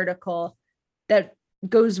another article that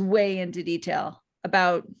goes way into detail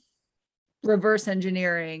about reverse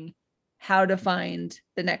engineering how to find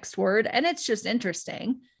the next word. And it's just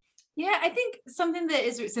interesting. Yeah, I think something that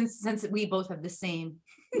is, since we both have the same,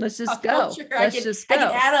 let's just go. I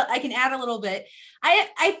can add a little bit.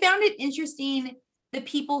 I found it interesting, the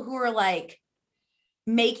people who are like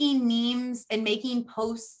making memes and making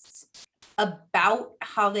posts about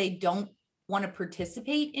how they don't want to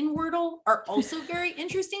participate in Wordle are also very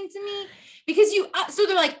interesting to me, because so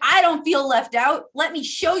they're like, I don't feel left out. Let me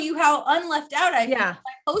show you how unleft out I feel by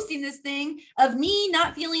posting this thing of me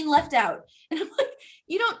not feeling left out. And I'm like,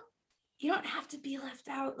 you don't have to be left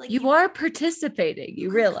out. Like, you are participating, you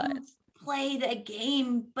realize. Play the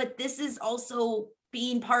game, but this is also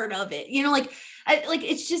being part of it.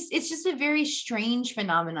 It's just a very strange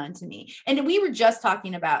phenomenon to me. And we were just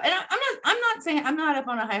talking about, and I'm not saying I'm not up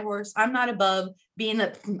on a high horse. I'm not above being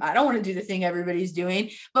I don't want to do the thing everybody's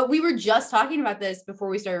doing, but we were just talking about this before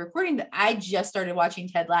we started recording, that I just started watching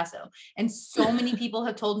Ted Lasso. And so many people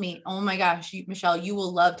have told me, oh my gosh, Michelle, you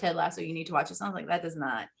will love Ted Lasso. You need to watch this. And I was like, that does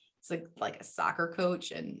not. It's like a soccer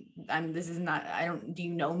coach. And do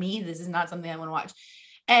you know me? This is not something I want to watch.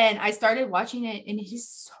 And I started watching it, and it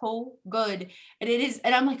is so good.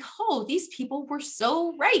 And I'm like, oh, these people were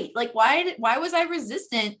so right. Like, why was I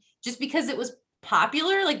resistant just because it was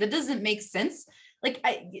popular? Like, that doesn't make sense. Like,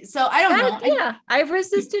 I don't know. Yeah, I've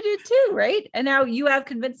resisted it too, right? And now you have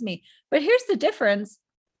convinced me. But here's the difference.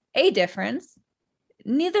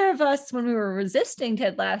 Neither of us, when we were resisting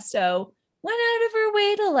Ted Lasso, went out of our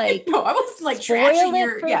way to no, I was like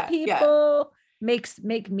trashing people.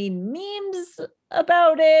 Make mean memes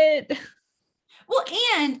about it. Well,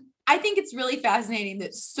 and I think it's really fascinating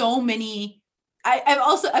that so many,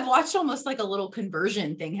 I've watched almost like a little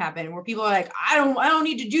conversion thing happen where people are like, I don't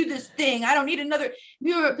need to do this thing. I don't need another.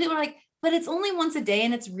 People are like, but it's only once a day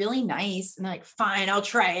and it's really nice. And they're like, fine, I'll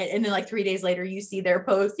try it. And then like 3 days later, you see their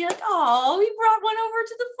post. You're like, oh, we brought one over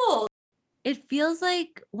to the fold. It feels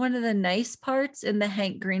like one of the nice parts in the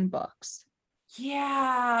Hank Green books.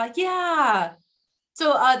 Yeah.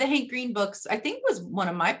 So the Hank Green books, I think, was one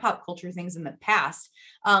of my pop culture things in the past,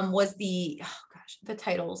 was the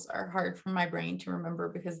titles are hard for my brain to remember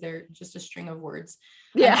because they're just a string of words.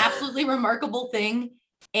 Yeah. An Absolutely Remarkable Thing.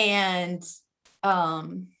 And what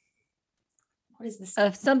is this?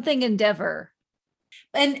 Of Something Endeavor.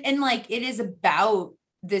 And like, it is about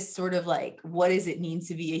this sort of like, what does it mean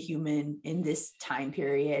to be a human in this time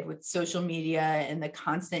period with social media and the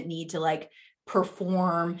constant need to like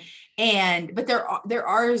perform. But there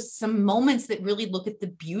are some moments that really look at the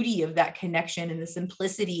beauty of that connection and the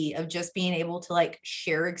simplicity of just being able to like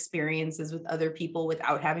share experiences with other people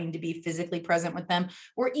without having to be physically present with them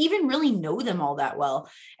or even really know them all that well.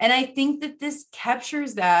 And I think that this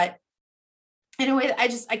captures that in a way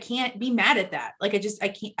that I can't be mad at that. Like I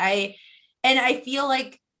feel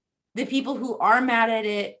like the people who are mad at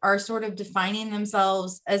it are sort of defining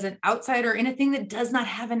themselves as an outsider in a thing that does not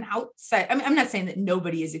have an outside. I mean, I'm not saying that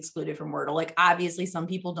nobody is excluded from Wordle. Like obviously some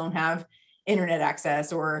people don't have internet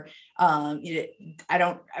access or it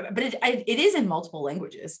is in multiple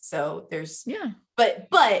languages. So there's, but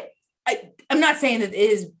I'm not saying that it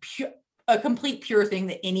is a complete pure thing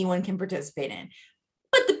that anyone can participate in.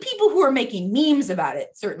 But the people who are making memes about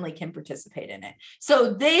it certainly can participate in it.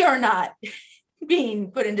 So they are not being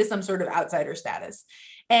put into some sort of outsider status.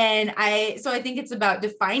 And I think it's about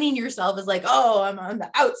defining yourself as like, oh, I'm on the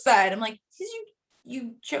outside. I'm like,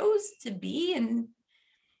 you chose to be, and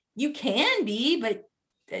you can be, but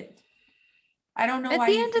I don't know at why.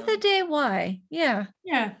 At the end of the day, why? Yeah.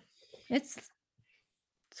 Yeah. It's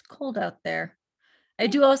cold out there. I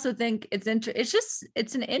do also think it's an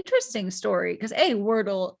interesting story because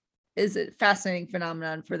Wordle is a fascinating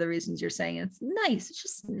phenomenon for the reasons you're saying. It's nice. It's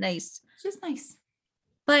just nice. It's just nice.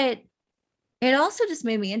 But it also just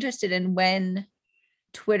made me interested in when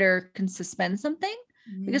Twitter can suspend something.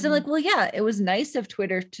 Because I'm like, well, yeah, it was nice of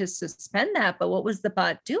Twitter to suspend that, but what was the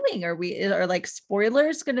bot doing? Are like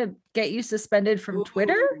spoilers going to get you suspended from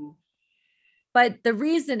Twitter? But the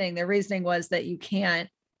reasoning was that you can't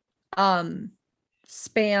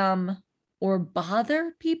spam or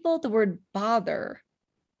bother people. The word bother,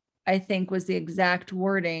 I think, was the exact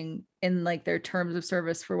wording in like their terms of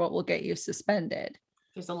service for what will get you suspended.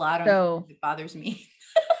 There's a lot of it bothers me.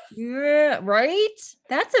 Yeah, right.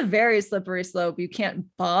 That's a very slippery slope. You can't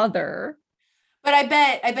bother. But I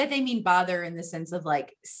bet they mean bother in the sense of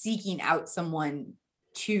like seeking out someone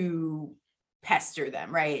to pester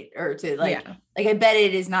them, right? Or to like I bet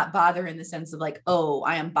it is not bother in the sense of like, oh,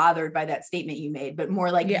 I am bothered by that statement you made, but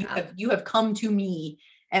more like you have come to me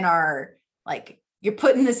and are like, you're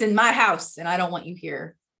putting this in my house and I don't want you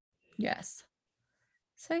here. Yes.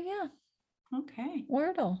 So yeah. Okay.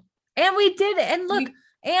 Wordle. And we did it. And look,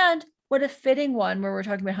 and what a fitting one where we're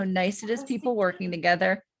talking about how nice it is people working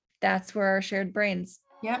together. That's where our shared brains.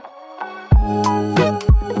 Yep.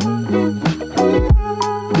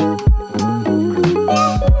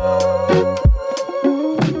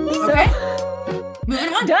 Okay.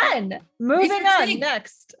 Moving on. Done. Moving on.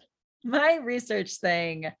 Next. My research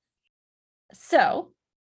thing. So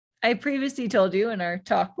I previously told you in our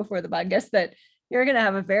talk before the podcast that you're going to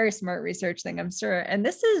have a very smart research thing, I'm sure. And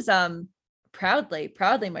this is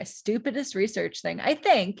proudly my stupidest research thing. I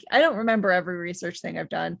think. I don't remember every research thing I've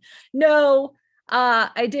done. No,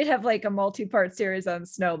 I did have like a multi-part series on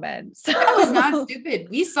snowmen. So that was not stupid.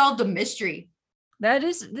 We solved a mystery.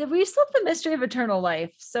 We solved the mystery of eternal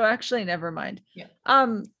life. So actually, never mind. Yeah.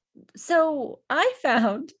 So I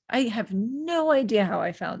have no idea how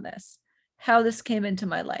I found this, how this came into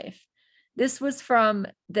my life. This was from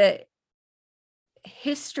the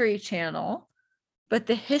History Channel, but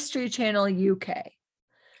the History Channel UK.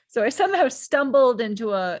 So I somehow stumbled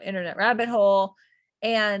into an internet rabbit hole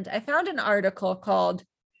and I found an article called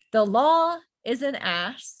 "The Law is an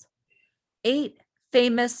Ass: 8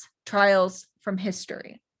 Famous Trials from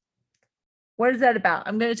History." What is that about?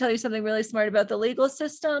 I'm going to tell you something really smart about the legal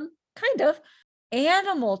system, kind of.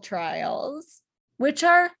 Animal trials, which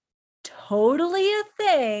are totally a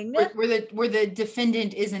thing. Where the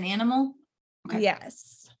defendant is an animal? Okay.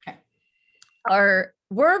 Yes. Okay.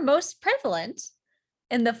 Were most prevalent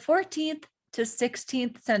in the 14th to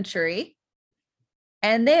 16th century.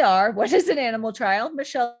 And they are, what is an animal trial?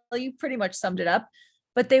 Michelle, you pretty much summed it up.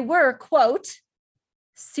 But they were, quote,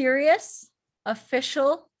 serious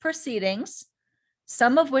official proceedings,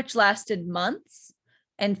 some of which lasted months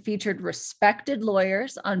and featured respected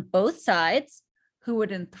lawyers on both sides who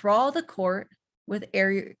would enthrall the court with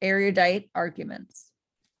erudite arguments.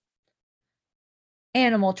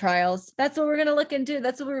 Animal trials. That's what we're going to look into.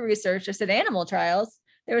 That's what we researched. I said animal trials.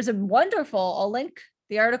 There was a wonderful, I'll link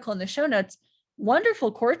the article in the show notes,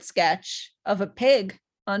 wonderful court sketch of a pig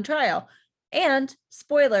on trial. And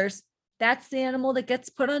spoilers, that's the animal that gets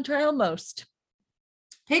put on trial most.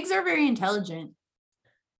 Pigs are very intelligent.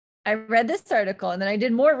 I read this article and then I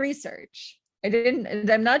did more research.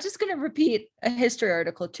 I'm not just going to repeat a history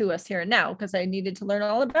article to us here and now because I needed to learn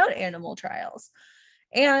all about animal trials.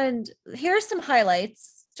 And here's some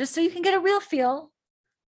highlights just so you can get a real feel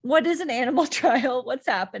what is an animal trial? What's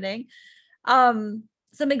happening? Some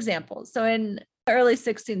examples. So in the early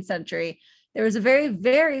 16th century, there was a very,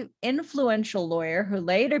 very influential lawyer who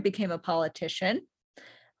later became a politician,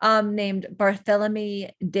 named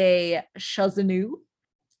Barthélemy de Chaussenoux.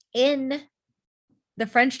 In the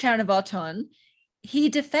French town of Autun, he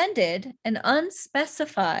defended an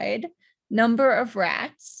unspecified number of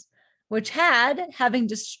rats, which had, having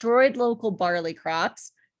destroyed local barley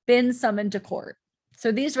crops, been summoned to court.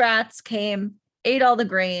 So these rats came, ate all the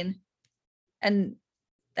grain, and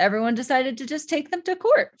everyone decided to just take them to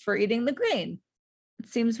court for eating the grain. It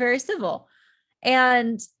seems very civil.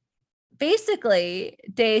 And basically,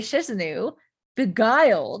 de Chaussenoux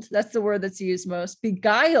beguiled, that's the word that's used most,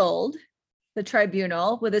 beguiled the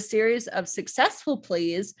tribunal with a series of successful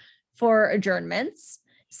pleas for adjournments,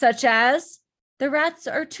 such as the rats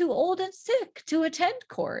are too old and sick to attend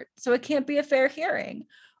court, so it can't be a fair hearing.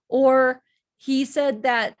 Or he said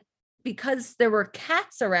that because there were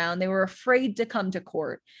cats around, they were afraid to come to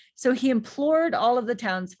court. So he implored all of the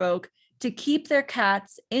townsfolk to keep their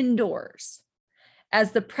cats indoors,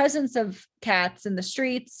 as the presence of cats in the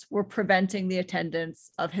streets were preventing the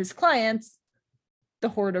attendance of his clients, the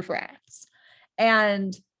horde of rats.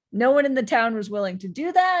 And no one in the town was willing to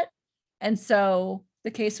do that. And so the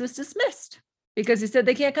case was dismissed because he said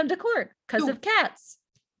they can't come to court because of cats.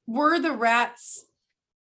 Were the rats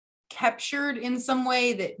captured in some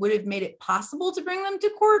way that would have made it possible to bring them to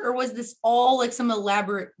court? Or was this all like some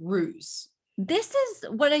elaborate ruse? This is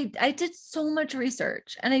what I did so much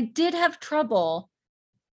research, and I did have trouble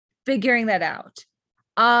figuring that out.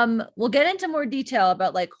 We'll get into more detail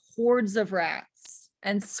about like hordes of rats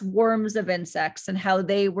and swarms of insects and how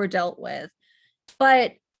they were dealt with.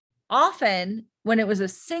 But often when it was a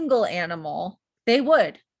single animal,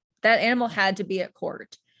 that animal had to be at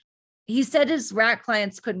court. He said his rat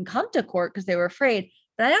clients couldn't come to court because they were afraid,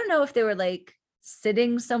 but I don't know if they were like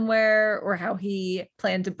sitting somewhere or how he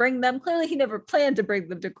planned to bring them. Clearly he never planned to bring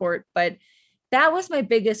them to court, but that was my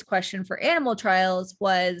biggest question for animal trials.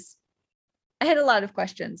 Was I had a lot of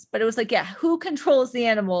questions, but it was like, yeah, who controls the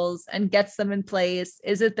animals and gets them in place?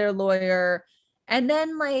 Is it their lawyer? And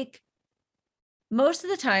then like most of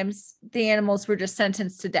the times the animals were just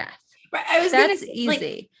sentenced to death. Right. That's easy.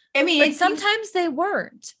 Like, I mean, but sometimes they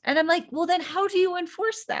weren't. And I'm like, well, then how do you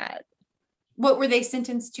enforce that? What were they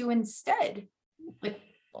sentenced to instead? Like,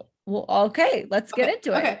 well, okay, let's get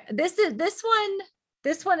into okay. it.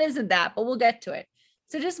 This one isn't that, but we'll get to it.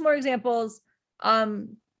 So just more examples.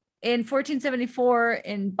 In 1474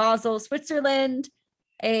 in Basel, Switzerland,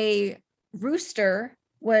 a rooster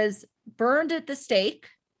was burned at the stake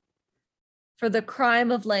for the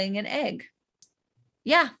crime of laying an egg.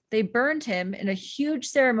 Yeah, they burned him in a huge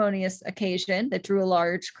ceremonious occasion that drew a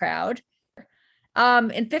large crowd. In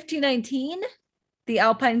 1519, the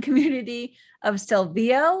Alpine community of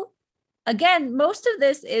Stelvio, again, most of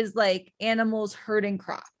this is like animals hurting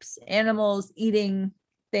crops, animals eating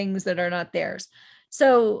things that are not theirs.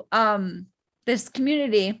 So this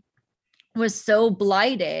community was so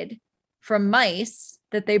blighted from mice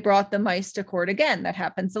that they brought the mice to court again. That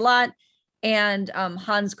happens a lot. And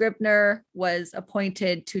Hans Gribner was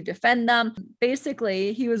appointed to defend them.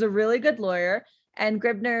 Basically, he was a really good lawyer, and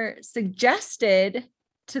Gribner suggested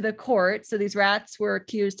to the court, so these rats were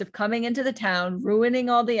accused of coming into the town, ruining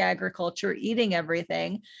all the agriculture, eating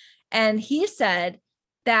everything. And he said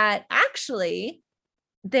that actually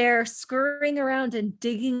their scurrying around and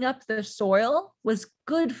digging up the soil was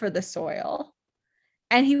good for the soil.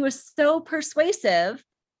 And he was so persuasive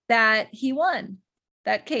that he won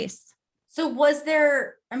that case. So was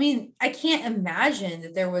there, I mean, I can't imagine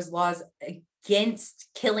that there was laws against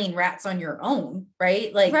killing rats on your own,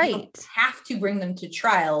 right? Like right. You don't have to bring them to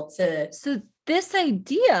trial to. So this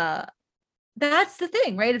idea, that's the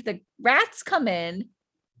thing, right? If the rats come in,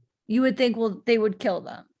 you would think, well, they would kill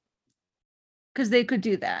them because they could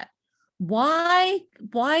do that. Why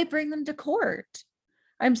bring them to court?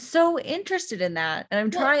 I'm so interested in that. And I'm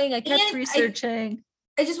trying, I kept researching.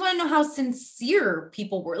 I just want to know how sincere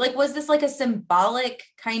people were. Like, was this like a symbolic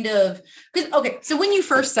kind of, because, okay. So when you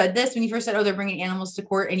first said, oh, they're bringing animals to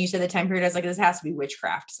court, and you said the time period, I was like, this has to be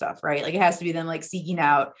witchcraft stuff, right? Like it has to be them like seeking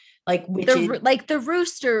out like witches. The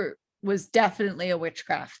rooster was definitely a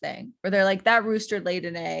witchcraft thing where they're like, that rooster laid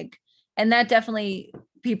an egg. And that definitely,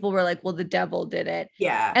 people were like, well, the devil did it.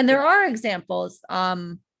 Yeah. And there are examples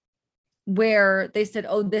where they said,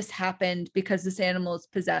 oh, this happened because this animal is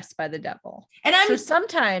possessed by the devil. And so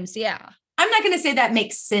sometimes, yeah. I'm not going to say that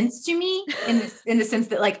makes sense to me in the sense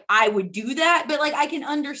that like I would do that, but like I can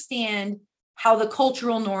understand how the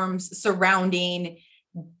cultural norms surrounding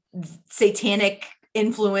satanic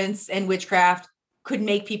influence and witchcraft could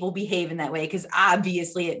make people behave in that way, because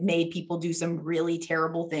obviously it made people do some really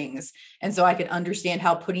terrible things. And so I could understand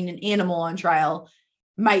how putting an animal on trial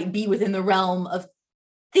might be within the realm of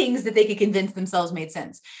things that they could convince themselves made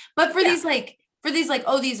sense. But for these like,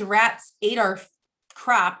 oh, these rats ate our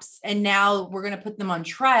crops and now we're going to put them on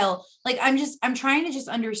trial. Like, I'm trying to just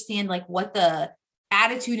understand like what the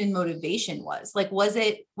attitude and motivation was. Like, was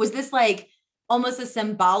this like almost a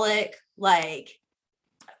symbolic, like,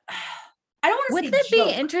 I don't want to Wouldn't it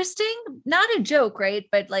be interesting? Not a joke, right?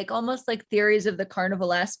 But like almost like theories of the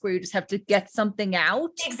carnivalesque, where you just have to get something out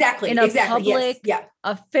exactly in a public, yes.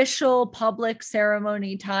 Official public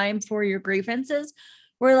ceremony time for your grievances.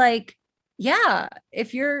 We're like, yeah,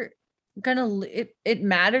 if you're gonna, it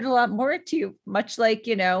mattered a lot more to you, much like,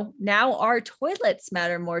 you know, now our toilets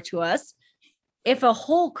matter more to us. If a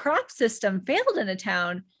whole crop system failed in a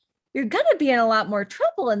town, you're going to be in a lot more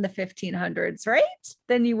trouble in the 1500s, right?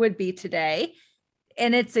 Than you would be today.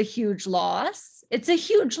 And it's a huge loss. It's a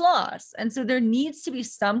huge loss. And so there needs to be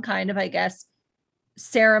some kind of, I guess,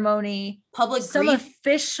 ceremony, public some grief.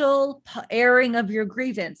 Official airing of your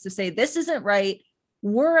grievance to say, this isn't right.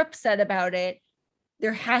 We're upset about it.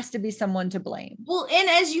 There has to be someone to blame. Well, and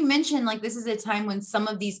as you mentioned, like, this is a time when some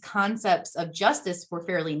of these concepts of justice were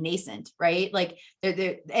fairly nascent, right? Like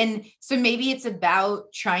and so maybe it's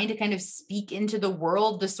about trying to kind of speak into the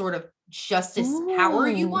world the sort of justice power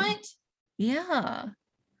you want. Yeah.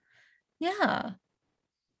 Yeah.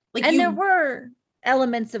 Like, and there were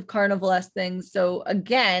elements of carnivalesque things. So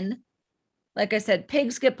again, like I said,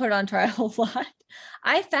 pigs get put on trial a lot.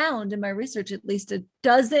 I found in my research at least a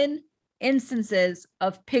dozen instances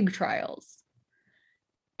of pig trials.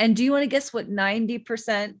 And do you want to guess what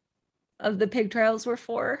 90% of the pig trials were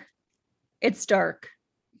for? It's dark.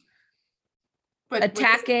 But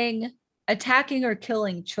attacking or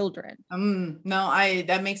killing children. No,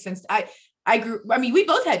 that makes sense. We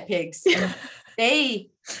both had pigs. And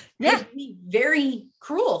they could be very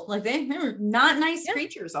cruel. Like they were not nice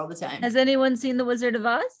creatures all the time. Has anyone seen The Wizard of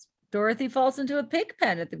Oz? Dorothy falls into a pig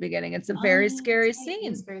pen at the beginning. It's a very scary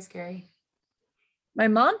scene. It's very scary. My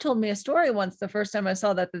mom told me a story once, the first time I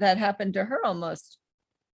saw that happened to her almost.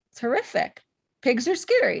 It's horrific. Pigs are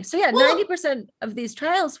scary. So yeah, 90% of these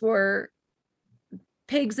trials were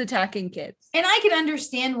pigs attacking kids. And I can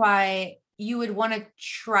understand why you would want a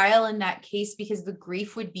trial in that case, because the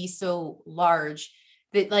grief would be so large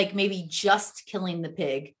that like maybe just killing the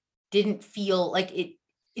pig didn't feel like it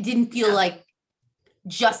didn't feel like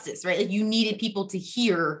justice, right? Like you needed people to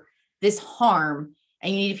hear this harm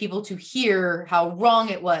and you needed people to hear how wrong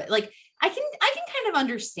it was. Like I can kind of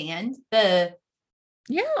understand right.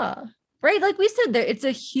 Like we said, there it's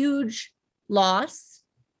a huge loss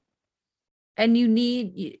and you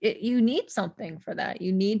need something for that.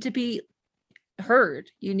 You need to be heard.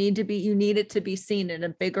 You need it to be seen in a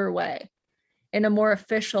bigger way, in a more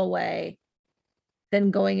official way than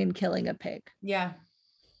going and killing a pig. Yeah.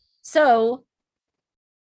 So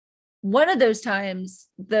one of those times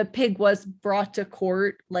the pig was brought to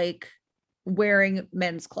court, like wearing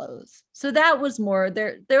men's clothes. So that was more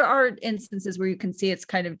there. There are instances where you can see it's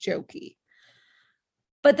kind of jokey.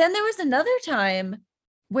 But then there was another time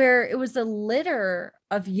where it was a litter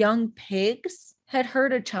of young pigs had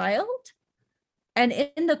hurt a child. And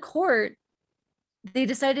in the court, they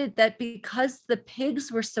decided that because the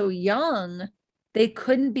pigs were so young, they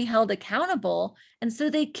couldn't be held accountable. And so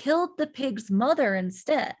they killed the pig's mother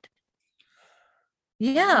instead.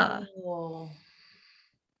 Yeah. Oh.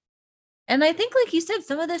 And I think, like you said,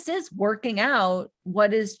 some of this is working out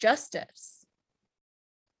what is justice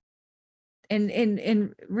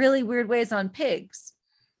in really weird ways on pigs.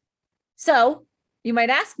 So you might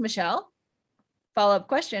ask, Michelle, follow-up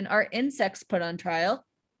question, are insects put on trial?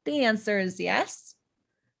 The answer is yes,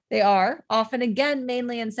 they are. Often, again,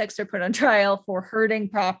 mainly insects are put on trial for hurting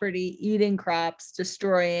property, eating crops,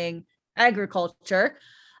 destroying agriculture.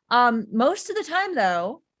 Most of the time,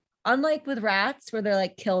 though, unlike with rats where they're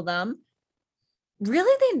like, kill them,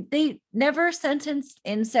 really they never sentenced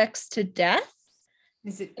insects to death.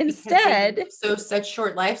 Is it instead such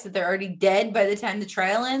short lives that they're already dead by the time the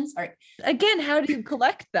trial ends? Again, how do you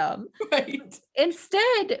collect them? Right.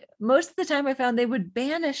 Instead, most of the time I found they would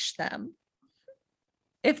banish them.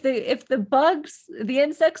 If the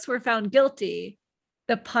insects were found guilty,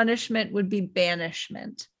 the punishment would be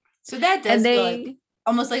banishment. So that does feel like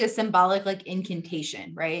almost like a symbolic like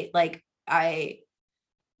incantation, right? Like I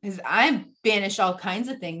banished all kinds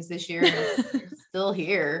of things this year and they're still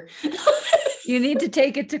here. You need to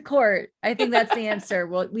take it to court. I think that's the answer.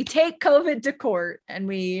 Well, we take COVID to court and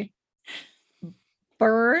we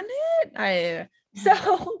burn it.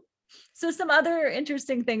 So some other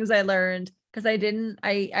interesting things I learned. because I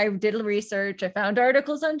did research. I found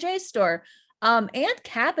articles on JSTOR. And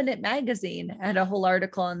Cabinet Magazine had a whole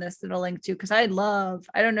article on this that I'll link to, because I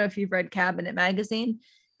don't know if you've read Cabinet Magazine.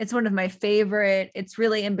 It's one of my favorite. It's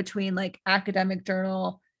really in between like academic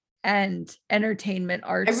journal and entertainment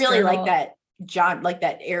arts. I really journal. like that, John, like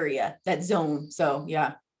that area, that zone. So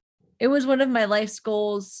yeah. It was one of my life's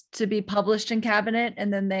goals to be published in Cabinet,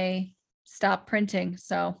 and then they stopped printing.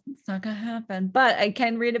 So it's not going to happen, but I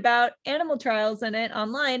can read about animal trials in it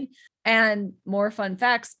online. And more fun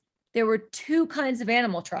facts. There were two kinds of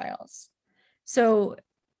animal trials. So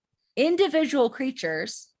individual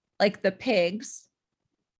creatures like the pigs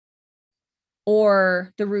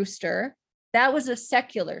or the rooster, that was a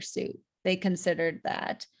secular suit. They considered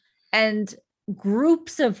that. And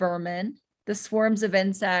groups of vermin, the swarms of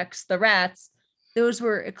insects, the rats, those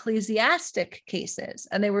were ecclesiastic cases,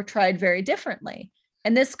 and they were tried very differently.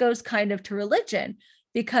 And this goes kind of to religion,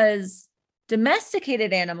 because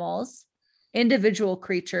domesticated animals, individual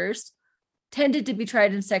creatures, tended to be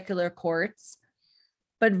tried in secular courts,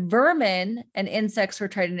 but vermin and insects were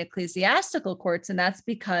tried in ecclesiastical courts. And that's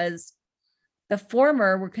because the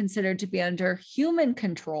former were considered to be under human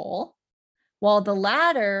control, while the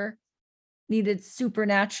latter needed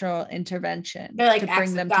supernatural intervention to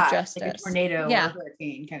bring them to justice. Like a tornado or a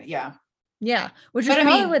hurricane, kind of, yeah. Which is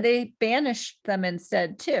probably why they banished them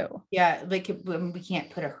instead too. Yeah, like we can't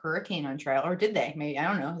put a hurricane on trial, or did they? Maybe, I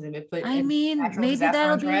don't know. They put maybe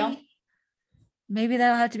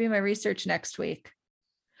that'll have to be my research next week.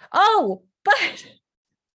 Oh, but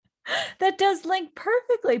that does link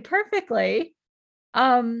perfectly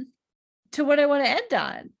to what I want to end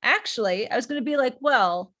on. Actually, I was going to be like,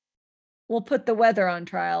 well, we'll put the weather on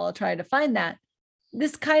trial. I'll try to find that.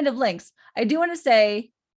 This kind of links. I do want to say,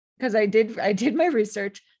 because I did my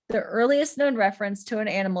research, the earliest known reference to an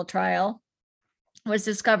animal trial was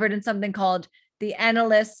discovered in something called the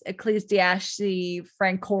Annales Ecclesiastici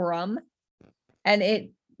Francorum, and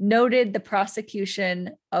it noted the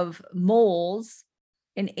prosecution of moles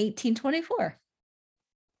in 1824.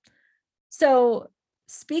 So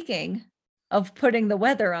speaking of putting the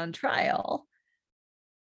weather on trial,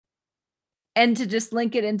 and to just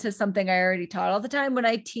link it into something I already taught all the time when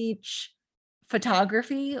I teach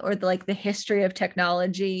photography or the history of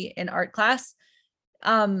technology in art class,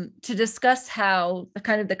 to discuss how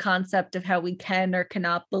the concept of how we can or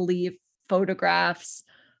cannot believe photographs,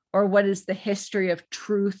 or what is the history of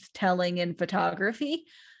truth telling in photography.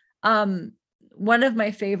 One of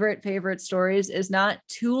my favorite stories is not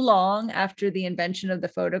too long after the invention of the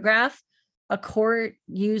photograph, a court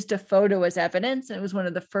used a photo as evidence. And it was one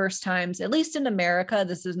of the first times, at least in America,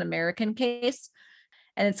 this is an American case,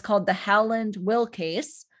 and it's called the Howland Will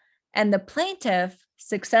case. And the plaintiff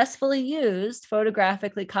successfully used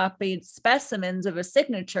photographically copied specimens of a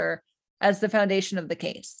signature as the foundation of the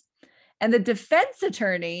case. And the defense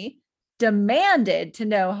attorney demanded to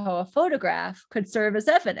know how a photograph could serve as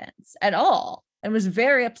evidence at all, and was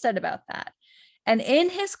very upset about that. And in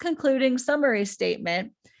his concluding summary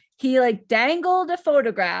statement, he dangled a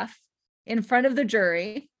photograph in front of the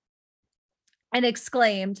jury and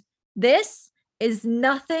exclaimed, "This is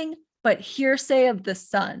nothing but hearsay of the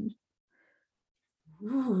sun."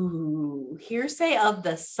 Ooh, hearsay of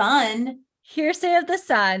the sun. Hearsay of the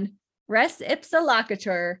sun. Res ipsa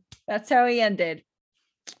loquitur. That's how he ended,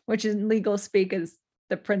 which in legal speak is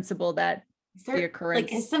the principle that the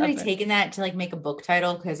occurrence. Has somebody taken that to make a book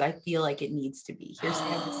title? Because I feel like it needs to be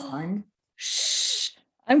hearsay of the sun. Shh.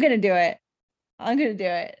 I'm going to do it.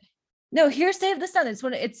 No, hearsay of the sun.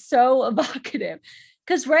 It's so evocative.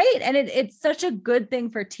 Because, right. And it's such a good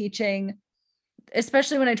thing for teaching,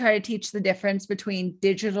 especially when I try to teach the difference between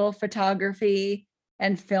digital photography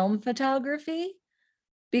and film photography,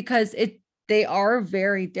 because they are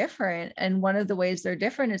very different. And one of the ways they're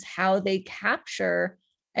different is how they capture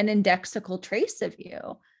an indexical trace of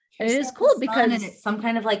you. And it is cool because it's some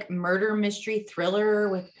kind of murder mystery thriller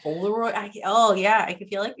with Polaroid. I can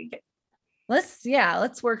feel like we get.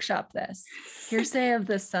 Let's workshop this. Hearsay of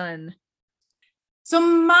the sun. So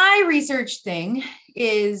my research thing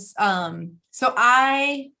is, so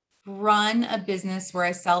I run a business where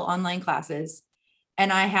I sell online classes,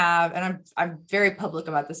 and I'm very public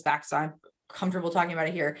about this fact, so I'm comfortable talking about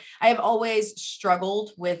it here. I have always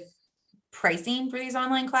struggled with pricing for these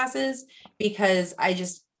online classes because I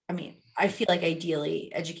feel like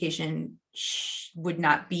ideally education would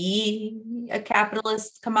not be a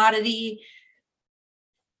capitalist commodity,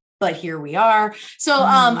 but here we are. So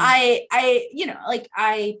I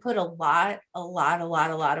put a lot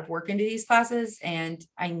of work into these classes, and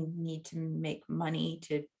I need to make money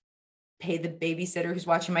to pay the babysitter who's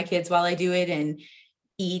watching my kids while I do it, and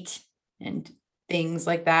eat and things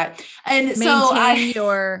like that. And Maintain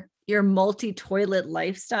so your multi-toilet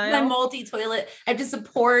lifestyle. my multi-toilet, I have to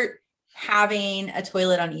support having a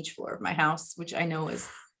toilet on each floor of my house, which I know is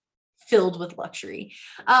filled with luxury.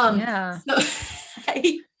 Yeah. So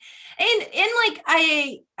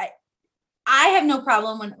I have no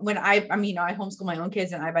problem when I homeschool my own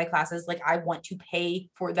kids and I buy classes. Like, I want to pay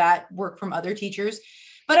for that work from other teachers,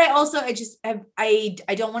 but I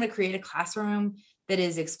don't want to create a classroom that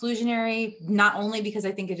is exclusionary, not only because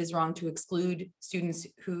I think it is wrong to exclude students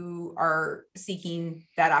who are seeking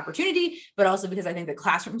that opportunity, but also because I think that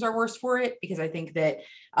classrooms are worse for it, because I think that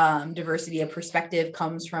diversity of perspective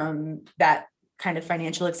comes from that kind of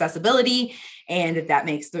financial accessibility, and that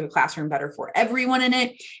makes the classroom better for everyone in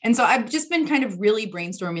it. And so I've just been kind of really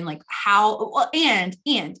brainstorming like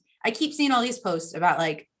and I keep seeing all these posts about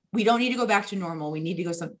like, we don't need to go back to normal. We need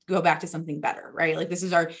to go back to something better, right? Like, this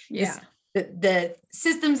is the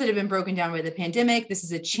systems that have been broken down by the pandemic. This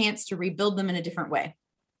is a chance to rebuild them in a different way.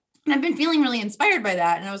 And I've been feeling really inspired by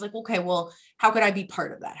that. And I was like, okay, well, how could I be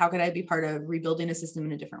part of that? How could I be part of rebuilding a system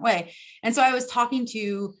in a different way? And so I was talking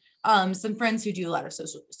to some friends who do a lot of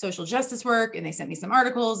social justice work, and they sent me some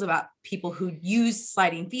articles about people who use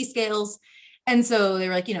sliding fee scales. And so they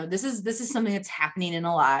were like, this is something that's happening in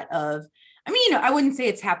a lot of, I wouldn't say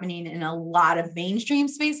it's happening in a lot of mainstream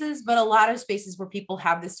spaces, but a lot of spaces where people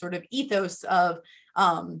have this sort of ethos of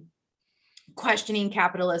questioning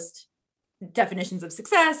capitalist definitions of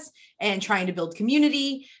success and trying to build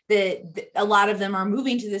community, that a lot of them are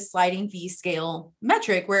moving to this sliding fee scale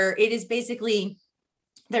metric, where it is basically,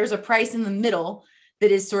 there's a price in the middle that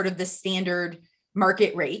is sort of the standard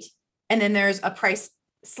market rate. And then there's a price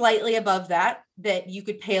slightly above that you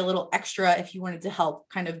could pay a little extra if you wanted to help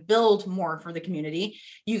kind of build more for the community.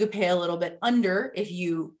 You could pay a little bit under if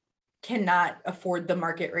you cannot afford the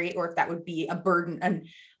market rate, or if that would be a burden,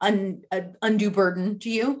 an undue burden to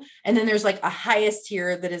you. And then there's like a highest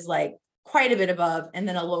tier that is like quite a bit above, and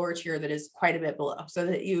then a lower tier that is quite a bit below, so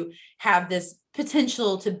that you have this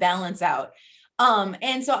potential to balance out.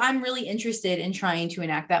 And so I'm really interested in trying to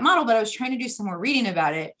enact that model, but I was trying to do some more reading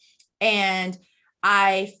about it. And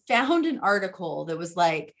I found an article that was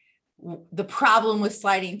like, the problem with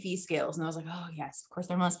sliding fee scales. And I was like, oh yes, of course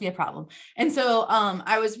there must be a problem. And so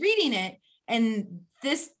I was reading it, and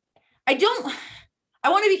I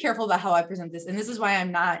want to be careful about how I present this. And this is why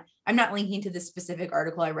I'm not linking to this specific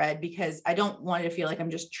article I read, because I don't want it to feel like I'm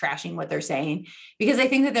just trashing what they're saying, because I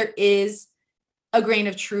think that there is a grain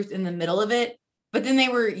of truth in the middle of it. But then they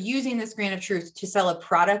were using this grain of truth to sell a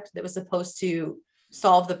product that was supposed to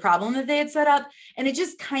solve the problem that they had set up. And it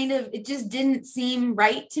just didn't seem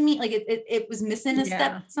right to me. Like it was missing a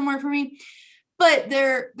step somewhere for me. But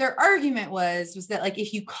their argument was that, like,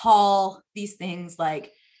 if you call these things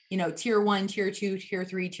like, tier 1, tier 2, tier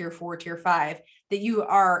 3, tier 4, tier 5, that you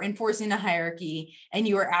are enforcing a hierarchy, and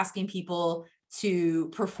you are asking people to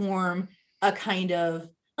perform a kind of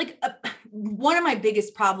like one of my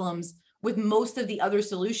biggest problems with most of the other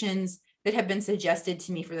solutions that have been suggested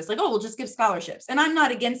to me for this, like, oh, we'll just give scholarships. And I'm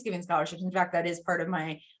not against giving scholarships. In fact, that is part of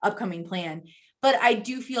my upcoming plan. But I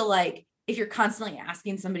do feel like if you're constantly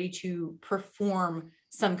asking somebody to perform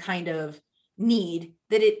some kind of need,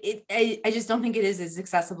 that I just don't think it is as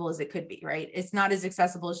accessible as it could be, right? It's not as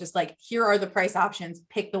accessible as just like, here are the price options,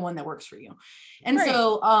 pick the one that works for you. And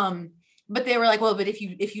so, but they were like, well, but if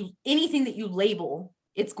you anything that you label,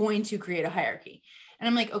 it's going to create a hierarchy. And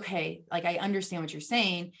I'm like, okay, like, I understand what you're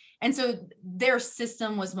saying. And so their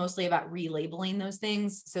system was mostly about relabeling those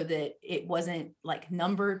things so that it wasn't like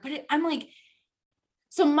numbered, but I'm like,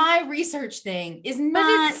 so my research thing is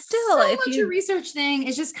not still so much a research thing.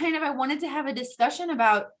 It's just kind of, I wanted to have a discussion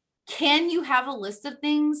about, can you have a list of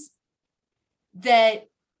things that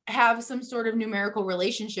have some sort of numerical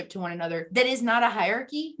relationship to one another that is not a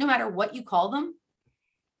hierarchy, no matter what you call them?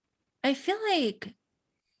 I feel like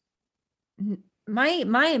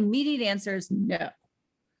my immediate answer is no.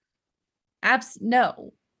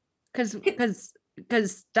 No. Because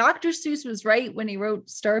Dr. Seuss was right when he wrote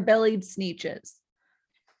Star-Bellied Sneetches.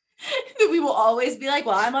 That we will always be like,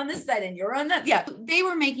 well, I'm on this side and you're on that. Yeah. They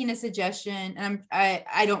were making a suggestion, and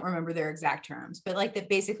I don't remember their exact terms, but like that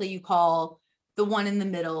basically you call the one in the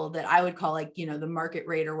middle, that I would call like, the market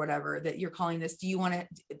rate or whatever, that you're calling this. Do you want to,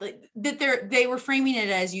 like, that they were framing it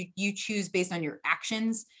as you choose based on your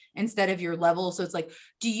actions instead of your level. So it's like,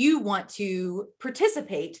 do you want to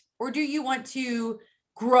participate, or do you want to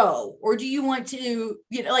grow, or do you want to,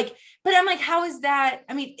 but I'm like, how is that?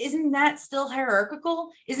 I mean, isn't that still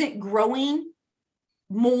hierarchical? Isn't growing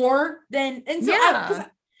more than, and so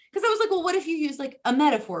because I was like, well, what if you use like a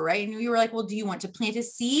metaphor, right? And you were like, well, do you want to plant a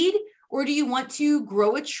seed, Or do you want to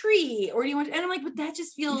grow a tree? Or do you want to, and I'm like, but that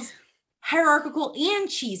just feels hierarchical and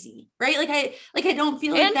cheesy, right? I don't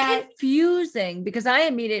feel like and that. Confusing, because I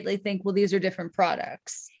immediately think, well, these are different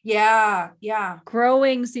products. Yeah.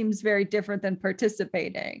 Growing seems very different than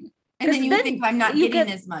participating. And then you would think I'm not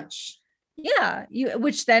getting as much. Yeah,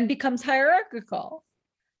 which then becomes hierarchical.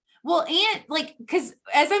 Well, and like, because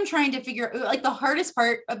as I'm trying to figure, like, the hardest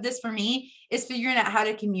part of this for me is figuring out how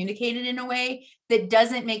to communicate it in a way that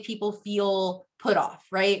doesn't make people feel put off,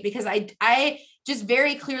 right? Because I just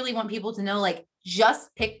very clearly want people to know, like,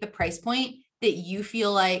 just pick the price point that you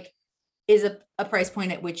feel like is a price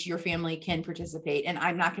point at which your family can participate. And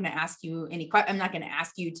I'm not going to ask you I'm not going to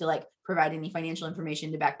ask you to like provide any financial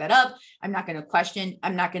information to back that up. I'm not going to question.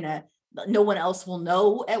 No one else will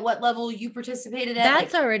know at what level you participated at.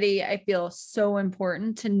 That's already, I feel, so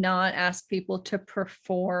important to not ask people to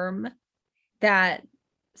perform that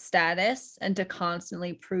status and to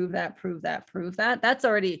constantly prove that. That's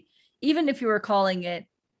already, even if you were calling it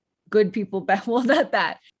good people, bad, well,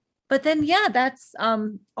 that. But then, yeah, that's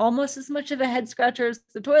almost as much of a head scratcher as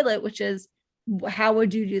the toilet, which is, how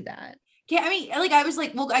would you do that? Yeah, I mean, like, I was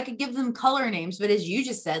like, well, I could give them color names, but as you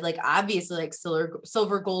just said, like, obviously, like,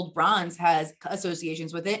 silver, gold, bronze has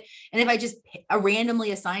associations with it. And if I just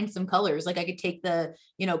randomly assigned some colors, like, I could take the,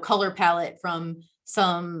 color palette from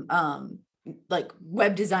some like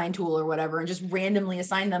web design tool or whatever and just randomly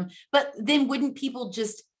assign them. But then wouldn't people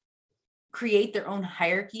just create their own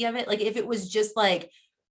hierarchy of it? Like, if it was just like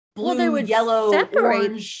blue, yellow,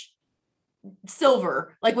 orange,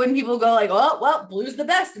 silver, like, when people go like, oh, well, blue's the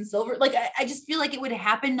best and silver, like, I just feel like it would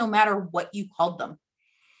happen no matter what you called them.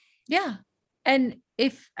 Yeah. And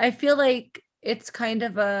if I feel like it's kind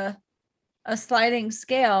of a sliding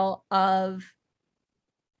scale of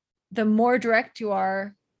the more direct you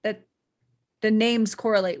are, that the names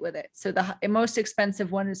correlate with it. So the most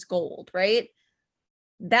expensive one is gold, right?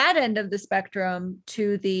 That end of the spectrum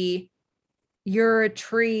to you're a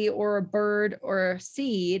tree or a bird or a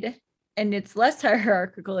seed, and it's less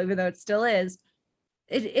hierarchical, even though it still is.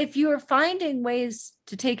 If you are finding ways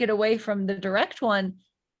to take it away from the direct one,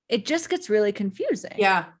 it just gets really confusing.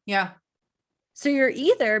 Yeah. So you're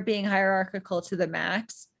either being hierarchical to the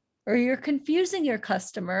max, or you're confusing your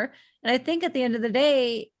customer. And I think at the end of the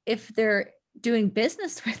day, if they're doing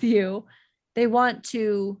business with you, they want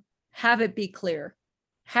to have it be clear.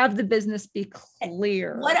 Have the business be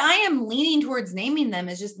clear. What I am leaning towards naming them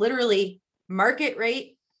is just literally market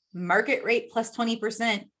rate plus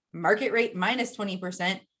 20%, market rate minus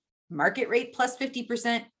 20%, market rate plus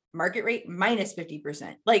 50%, market rate minus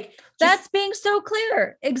 50%. Like, that's being so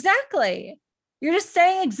clear. Exactly. You're just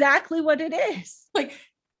saying exactly what it is. Like,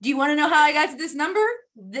 do you want to know how I got to this number?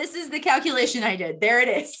 This is the calculation I did. There it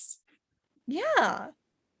is. Yeah.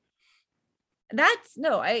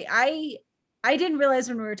 I didn't realize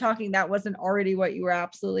when we were talking that wasn't already what you were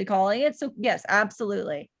absolutely calling it. So yes,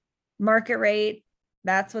 absolutely. Market rate.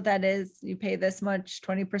 That's what that is. You pay this much,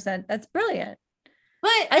 20%. That's brilliant.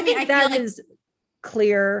 But I think that is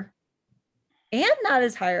clear and not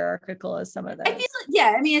as hierarchical as some of those. I feel like,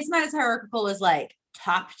 yeah, I mean, it's not as hierarchical as like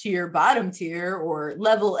top tier, bottom tier, or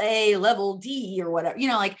level A, level D, or whatever,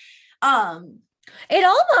 it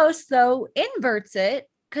almost though inverts it,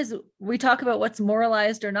 because we talk about what's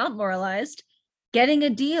moralized or not moralized. Getting a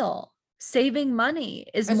deal, saving money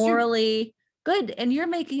is that's morally true. Good. And you're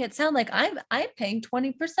making it sound like I'm paying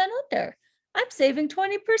 20% under. I'm saving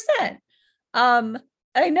 20%.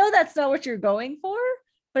 I know that's not what you're going for,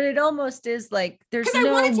 but it almost is like there's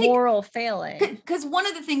no moral failing. Because one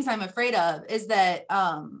of the things I'm afraid of is that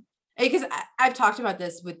because I've talked about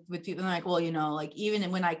this with people, and like, well, like,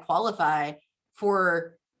 even when I qualify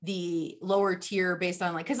for the lower tier based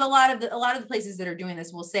on like, because a lot of the places that are doing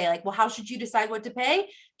this will say like, well, how should you decide what to pay?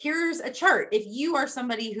 Here's a chart. If you are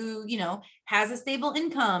somebody who, has a stable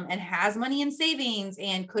income and has money in savings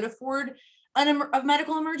and could afford a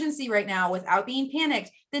medical emergency right now without being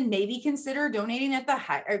panicked, then maybe consider donating at the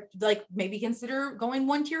high, or like maybe consider going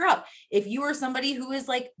one tier up. If you are somebody who is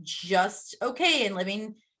like just okay and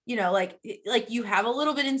living, like you have a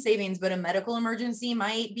little bit in savings, but a medical emergency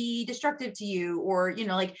might be destructive to you, or,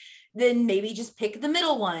 then maybe just pick the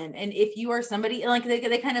middle one. And if you are somebody like,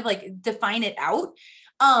 they kind of like define it out.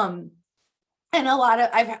 And a lot of,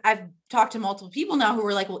 I've talked to multiple people now who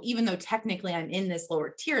were like, well, even though technically I'm in this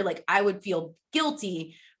lower tier, like I would feel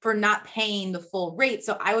guilty for not paying the full rate.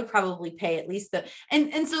 So I would probably pay at least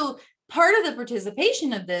and so part of the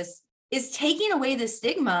participation of this is taking away the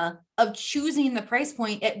stigma of choosing the price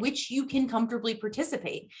point at which you can comfortably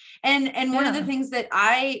participate. And one of the things that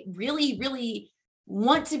I really, really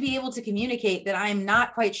want to be able to communicate that I'm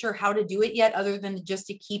not quite sure how to do it yet, other than just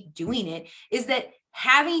to keep doing it, is that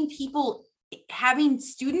having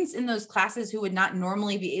students in those classes who would not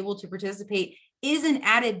normally be able to participate is an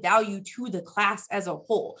added value to the class as a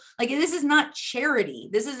whole. Like, this is not charity.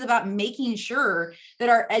 This is about making sure that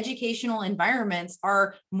our educational environments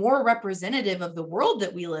are more representative of the world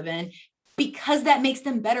that we live in, because that makes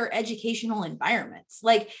them better educational environments.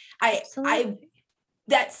 Like,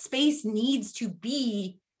 that space needs to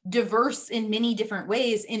be diverse in many different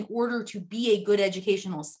ways in order to be a good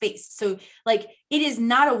educational space. So like, it is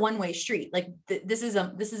not a one-way street. Like this is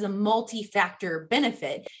a multi-factor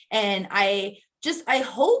benefit. And I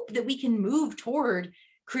hope that we can move toward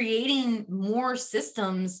creating more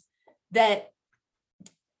systems that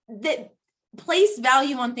place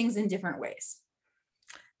value on things in different ways.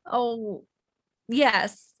 Oh,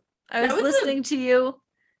 yes. I was listening to you.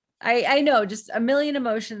 I know, just a million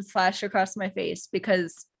emotions flashed across my face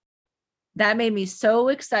because that made me so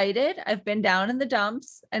excited. I've been down in the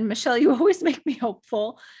dumps, and Michelle, you always make me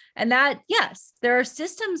hopeful. And that, yes, there are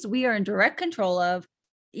systems we are in direct control of,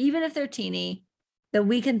 even if they're teeny, that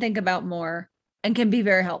we can think about more and can be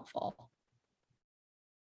very helpful.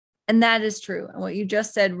 And that is true. And what you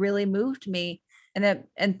just said really moved me. And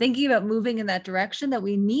thinking about moving in that direction, that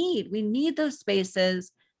we need those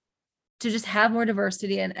spaces to just have more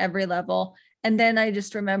diversity at every level. And then I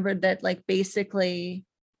just remembered that, like, basically,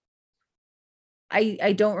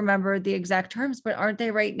 I don't remember the exact terms, but aren't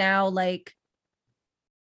they right now, like,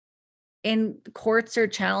 in courts are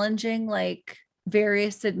challenging like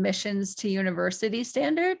various admissions to university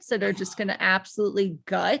standards that are just going to absolutely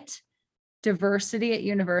gut diversity at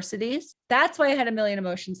universities? That's why I had a million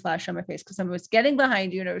emotions flash on my face, because I was getting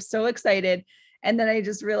behind you and I was so excited. And then I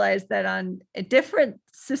just realized that on different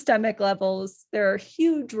systemic levels, there are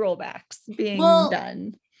huge rollbacks being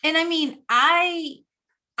done. And I mean, I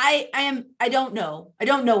don't know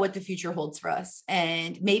what the future holds for us.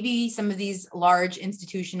 And maybe some of these large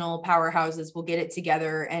institutional powerhouses will get it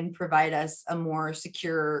together and provide us a more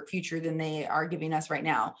secure future than they are giving us right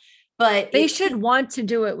now. But they should want to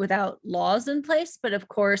do it without laws in place. But of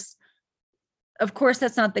course,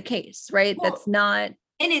 that's not the case, right? Well, that's not.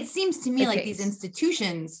 And it seems to me like these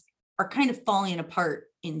institutions are kind of falling apart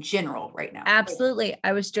in general right now. Absolutely.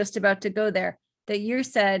 I was just about to go there, that you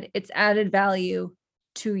said it's added value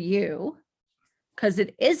to you, because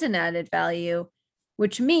it is an added value,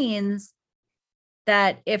 which means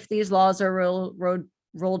that if these laws are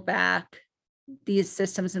rolled back, these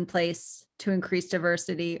systems in place to increase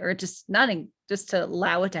diversity, or just to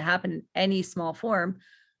allow it to happen in any small form,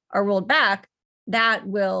 are rolled back, that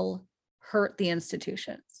will hurt the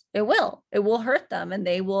institutions. It will hurt them, and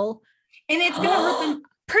they will. And it's going to hurt them.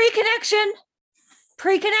 Pre-connection.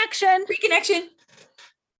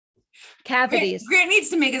 Cavities. Grant needs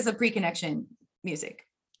to make us a pre-connection music.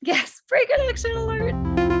 Yes, pre-connection alert.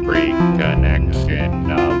 Pre-connection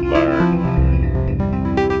alert.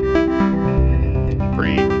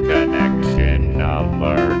 Pre-connection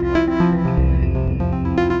alert.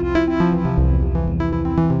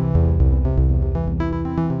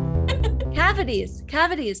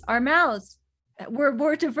 Cavities, our mouths, we're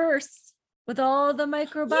more diverse with all the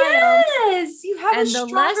microbiomes. Yes, you have, and the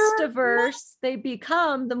less diverse they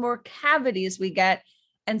become, the more cavities we get.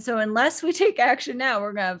 And so unless we take action now,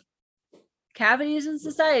 we're gonna have cavities in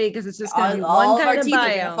society, because it's just gonna be one kind of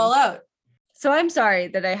biome. Fall out. So I'm sorry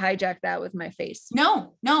that I hijacked that with my face.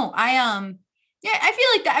 No, I feel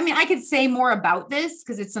like that. I mean, I could say more about this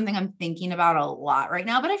because it's something I'm thinking about a lot right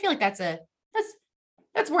now, but I feel like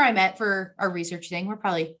that's where I'm at for our research thing. We're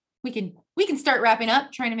probably, we can start wrapping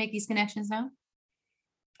up, trying to make these connections now.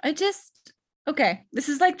 Okay. This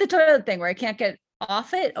is like the toilet thing where I can't get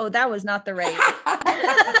off it. Oh, that was not the right,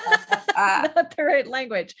 not the right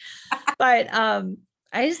language. But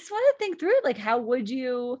I just want to think through it. Like, how would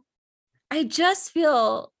you, I just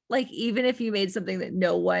feel like even if you made something that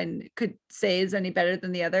no one could say is any better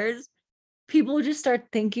than the others, people would just start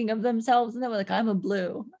thinking of themselves and they were like, I'm a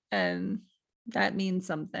blue. And that means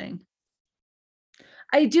something.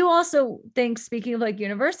 I do also think, speaking of like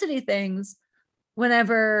university things,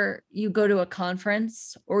 whenever you go to a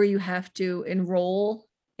conference or you have to enroll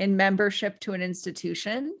in membership to an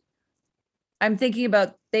institution, I'm thinking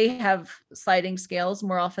about, they have sliding scales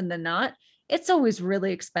more often than not. It's always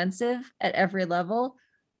really expensive at every level,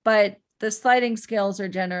 but the sliding scales are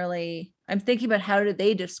generally, I'm thinking about how do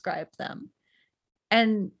they describe them?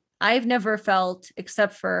 And I've never felt,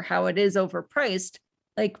 except for how it is overpriced,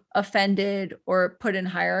 like offended or put in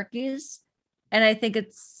hierarchies. And I think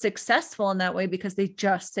it's successful in that way because they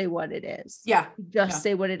just say what it is. Yeah.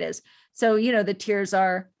 Say what it is. So, the tiers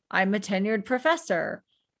are I'm a tenured professor,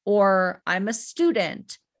 or I'm a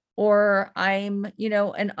student, or I'm,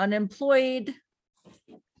 an unemployed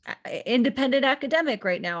independent academic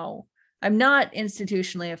right now. I'm not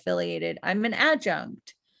institutionally affiliated. I'm an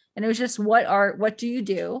adjunct. And it was just, what do you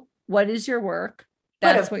do? What is your work?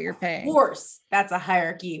 That's what you're paying. Of course, that's a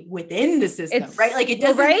hierarchy within the system, right? Like it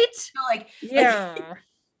doesn't right? feel like, yeah.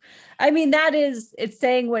 I mean, it's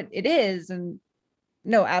saying what it is. And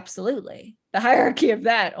no, absolutely. The hierarchy of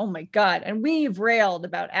that. Oh my God. And we've railed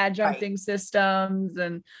about adjuncting systems.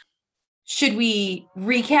 And should we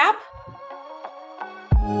recap?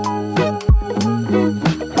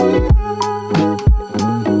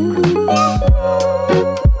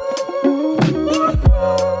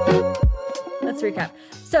 Let's recap.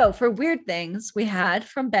 So for weird things, we had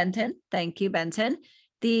from Benton, thank you, Benton,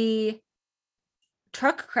 the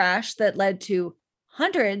truck crash that led to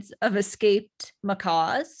hundreds of escaped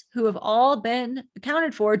macaws who have all been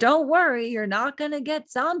accounted for. Don't worry, you're not going to get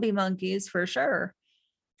zombie monkeys for sure.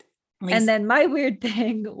 And then my weird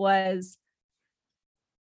thing was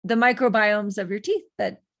the microbiomes of your teeth,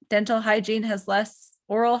 that dental hygiene has less,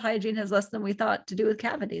 oral hygiene has less than we thought to do with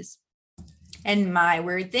cavities. And my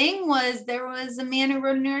weird thing was there was a man who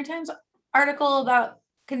wrote a New York Times article about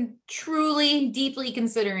truly, deeply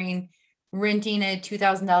considering renting a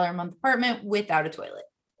 $2,000 a month apartment without a toilet.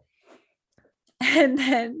 And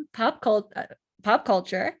then pop culture. We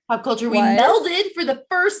melded for the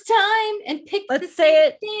first time and picked Let's the say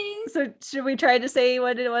it. thing. So should we try to say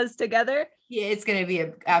what it was together? Yeah, it's going to be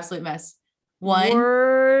an absolute mess. One,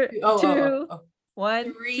 two,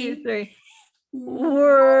 one, three. 2, 3.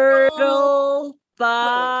 Wordle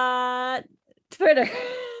bot Twitter.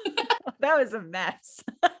 That was a mess.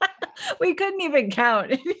 We couldn't even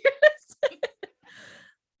count.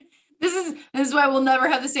 This is why we'll never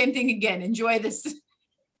have the same thing again. Enjoy this.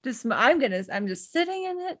 I'm just sitting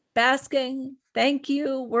in it, basking. Thank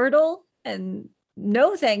you, Wordle, and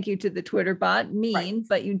no thank you to the Twitter bot.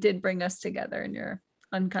 But you did bring us together in your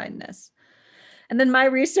unkindness. And then my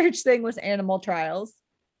research thing was animal trials.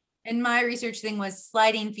 And my research thing was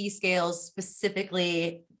sliding fee scales,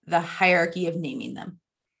 specifically the hierarchy of naming them.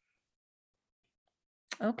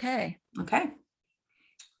 Okay.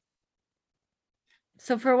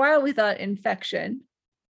 So for a while we thought infection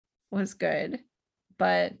was good,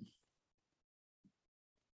 but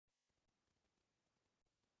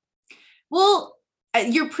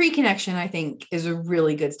your pre-connection, I think, is a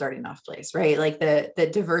really good starting off place, right? Like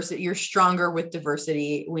the diversity, you're stronger with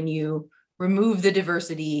diversity. When you remove the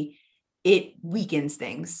diversity, it weakens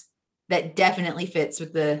things. That definitely fits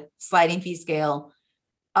with the sliding fee scale.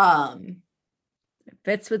 It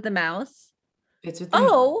fits with the mouth.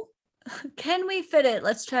 Mouth. Can we fit it?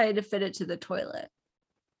 Let's try to fit it to the toilet.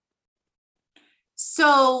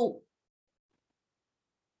 So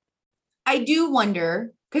I do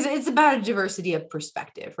wonder, because it's about a diversity of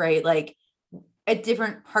perspective, right? Like at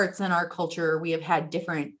different parts in our culture, we have had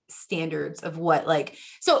different standards of what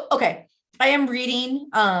okay. I am reading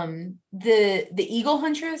the Eagle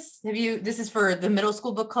Huntress. This is for the middle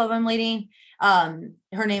school book club I'm leading.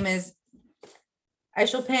 Her name is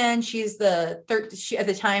Aishulpan. She's she at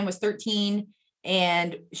the time was 13,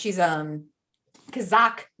 and she's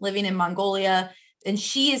Kazakh living in Mongolia, and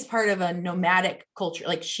she is part of a nomadic culture.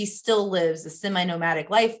 Like she still lives a semi-nomadic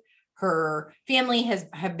life. Her family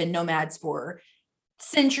have been nomads for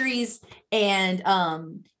centuries,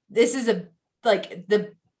 and this is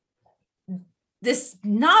this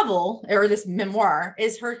novel, or this memoir,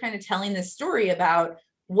 is her kind of telling this story about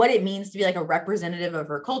what it means to be like a representative of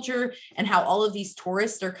her culture, and how all of these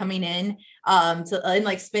tourists are coming in and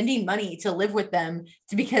like spending money to live with them,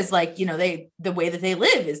 because the way that they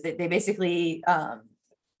live is that they basically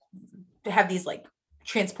have these like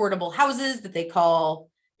transportable houses that they call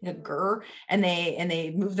gur, and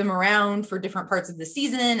they move them around for different parts of the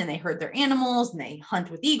season, and they herd their animals and they hunt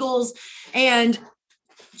with eagles. And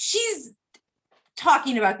she's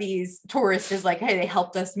talking about these tourists as like, hey, they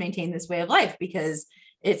helped us maintain this way of life, because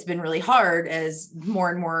it's been really hard as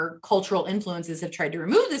more and more cultural influences have tried to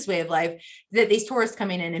remove this way of life, that these tourists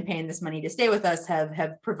coming in and paying this money to stay with us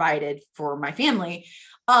have provided for my family.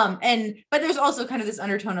 But there's also kind of this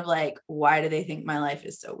undertone of like, why do they think my life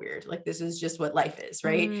is so weird? Like, this is just what life is.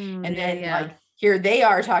 Right. And then like, here they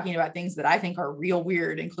are talking about things that I think are real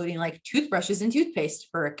weird, including like toothbrushes and toothpaste,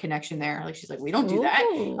 for a connection there. Like, she's like, we don't do that.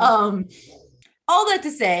 All that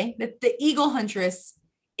to say that the Eagle Huntress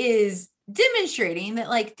is demonstrating that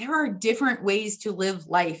like there are different ways to live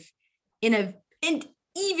life and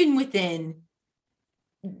even within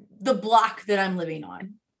the block that I'm living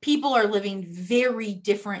on, people are living very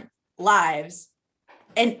different lives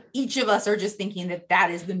And each of us are just thinking that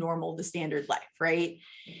that is the normal, the standard life, right?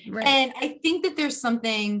 Right. And I think that there's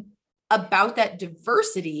something about that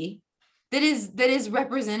diversity that is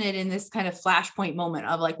represented in this kind of flashpoint moment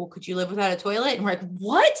of like, well, could you live without a toilet? And we're like,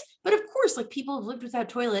 what? But of course, like people have lived without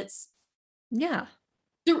toilets Yeah.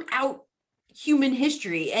 throughout human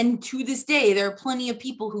history. And to this day, there are plenty of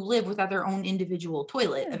people who live without their own individual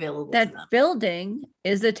toilet available to That them. building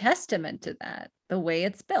is a testament to that, the way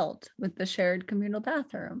it's built with the shared communal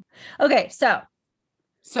bathroom. Okay, so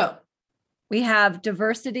we have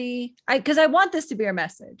diversity. Because I want this to be our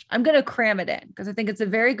message. I'm going to cram it in because I think it's a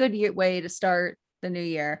very good way to start the new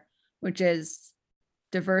year, which is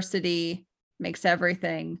diversity makes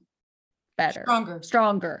everything better.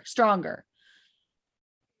 Stronger.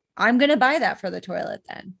 I'm going to buy that for the toilet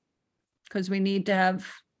then, because we need to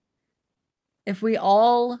have, if we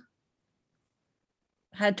all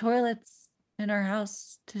had toilets in our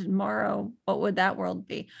house tomorrow, what would that world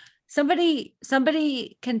be? Somebody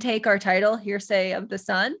can take our title, Hearsay of the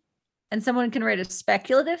Sun, and someone can write a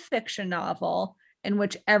speculative fiction novel in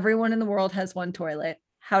which everyone in the world has one toilet.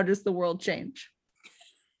 How does the world change?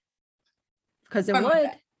 Because it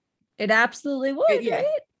would. It absolutely would, Yeah.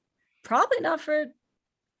 right? Probably not for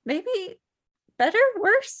maybe better,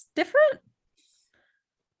 worse, different.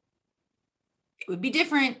 It would be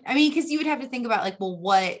different. I mean, because you would have to think about like, well,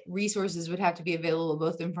 what resources would have to be available,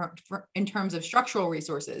 both in terms of structural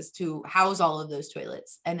resources to house all of those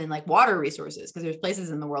toilets, and then like water resources, because there's places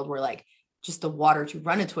in the world where like just the water to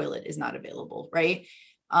run a toilet is not available, right?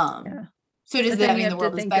 Yeah. So does that mean the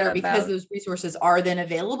world is better because those resources are then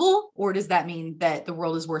available, or does that mean that the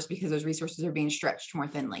world is worse because those resources are being stretched more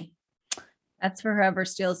thinly? That's for whoever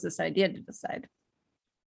steals this idea to decide.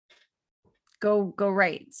 Go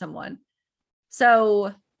write someone.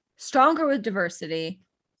 So stronger with diversity.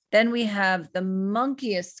 Then we have the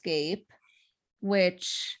monkey escape,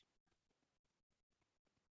 which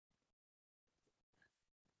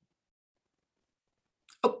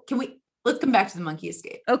let's come back to the monkey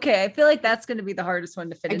escape. Okay. I feel like that's going to be the hardest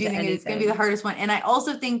one to fit into anything. It's going to be the hardest one. And I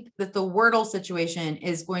also think that the Wordle situation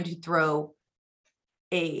is going to throw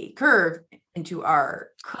a curve into our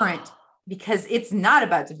current, because it's not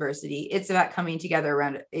about diversity. It's about coming together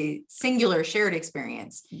around a singular shared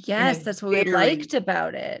experience. Yes, that's what we liked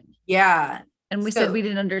about it. Yeah. And we said we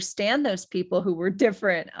didn't understand those people who were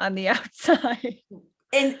different on the outside.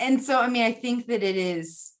 And so, I mean, I think that it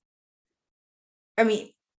is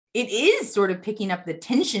sort of picking up the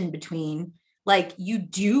tension between like, you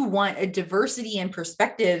do want a diversity in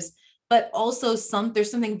perspectives, but also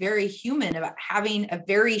there's something very human about having a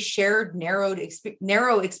very shared, narrow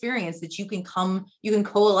experience that you can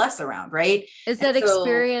coalesce around, right? Is that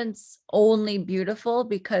experience only beautiful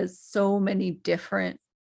because so many different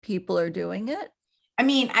people are doing it? I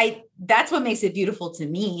mean, that's what makes it beautiful to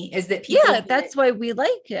me, is that people. Yeah, that's why we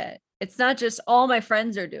like it. It's not just all my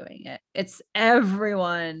friends are doing it. It's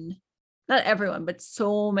everyone. Not everyone, but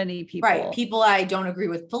so many people. Right. People I don't agree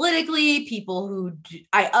with politically, people who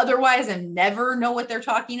I otherwise and never know what they're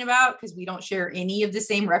talking about because we don't share any of the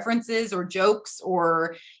same references or jokes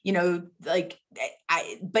or,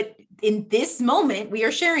 but in this moment we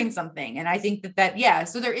are sharing something. And I think that,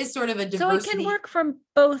 so there is sort of a diversity. So it can work from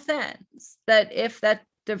both ends, that if that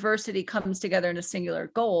diversity comes together in a singular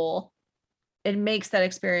goal, it makes that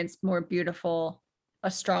experience more beautiful,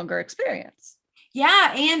 a stronger experience.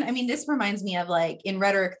 Yeah. And I mean, this reminds me of like in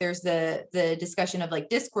rhetoric, there's the discussion of like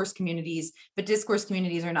discourse communities, but discourse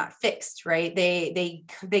communities are not fixed, right? They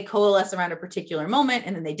coalesce around a particular moment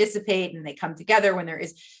and then they dissipate and they come together when there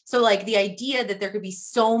is. So like the idea that there could be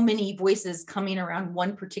so many voices coming around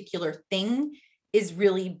one particular thing is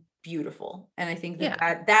really beautiful. And I think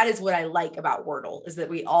that is what I like about Wordle, is that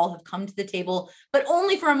we all have come to the table, but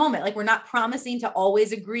only for a moment. Like, we're not promising to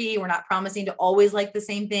always agree. We're not promising to always like the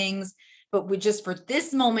same things. But we just, for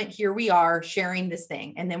this moment, here we are sharing this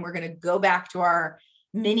thing. And then we're going to go back to our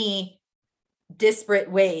many disparate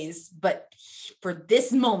ways. But for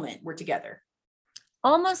this moment, we're together.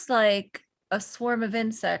 Almost like a swarm of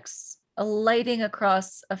insects alighting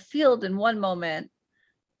across a field in one moment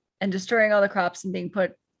and destroying all the crops and being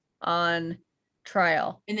put on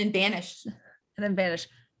trial. And then banished.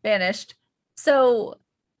 Banished. So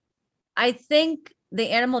I think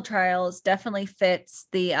the animal trials definitely fits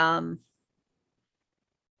the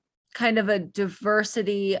kind of a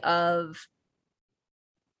diversity of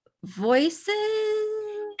voices.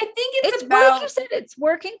 I think it's about, like you said, it's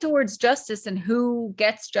working towards justice and who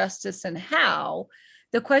gets justice and how.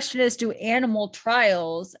 The question is, do animal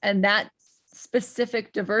trials and that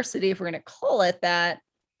specific diversity, if we're going to call it that,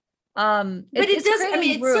 But it does, I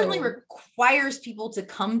mean, it room. certainly requires people to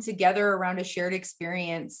come together around a shared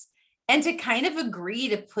experience and to kind of agree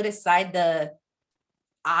to put aside the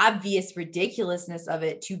obvious ridiculousness of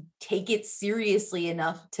it, to take it seriously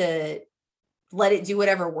enough to let it do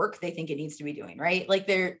whatever work they think it needs to be doing, right? Like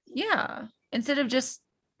instead of just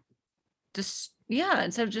destroying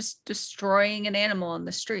an animal on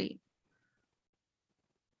the street.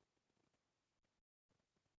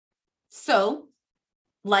 So,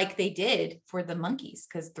 like they did for the monkeys,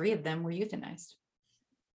 because 3 of them were euthanized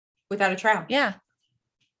without a trial. Yeah.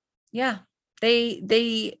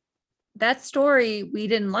 That story we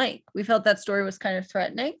didn't like. We felt that story was kind of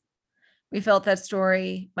threatening. We felt that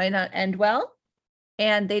story might not end well.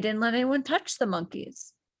 And they didn't let anyone touch the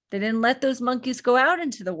monkeys. They didn't let those monkeys go out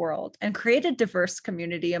into the world and create a diverse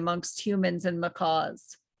community amongst humans and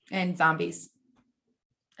macaws. And zombies.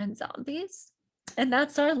 And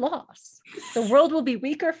that's our loss. The world will be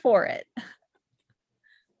weaker for it.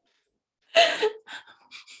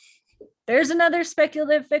 There's another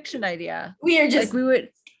speculative fiction idea. We are just throwing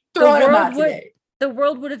them out today. The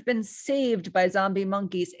world would have been saved by zombie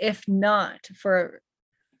monkeys if not for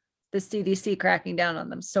the CDC cracking down on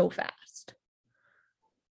them so fast.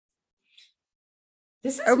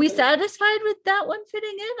 Are we satisfied with that one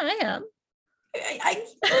fitting in? I am.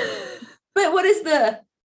 But what is the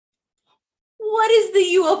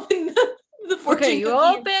you open the fortune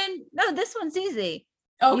cookie? No, this one's easy.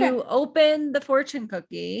 Okay. You open the fortune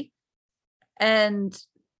cookie, and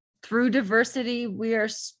through diversity, we are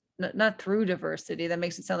not through diversity. That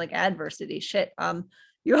makes it sound like adversity. Shit.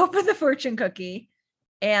 You open the fortune cookie,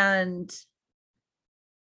 and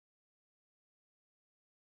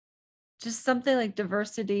just something like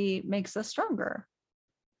diversity makes us stronger.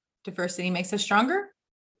 Diversity makes us stronger?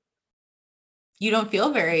 You don't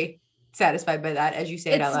feel very satisfied by that as you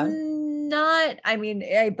say it out loud. Not, I mean,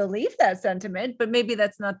 I believe that sentiment, but maybe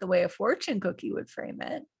that's not the way a fortune cookie would frame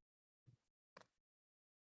it.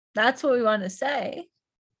 That's what we want to say.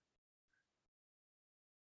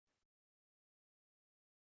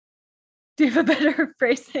 Do you have a better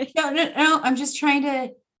phrasing? No. I'm just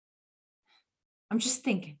thinking.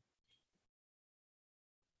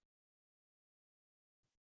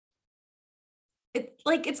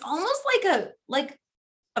 It's almost like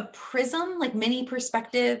a prism, like many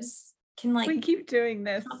perspectives can we keep doing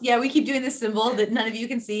this. Yeah, we keep doing this symbol that none of you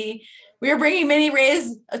can see. We are bringing many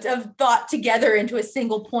rays of thought together into a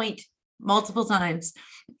single point multiple times.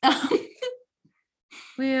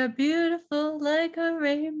 We are beautiful like a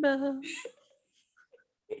rainbow.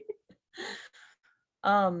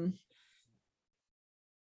 I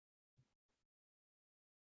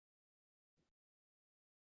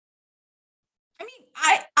mean,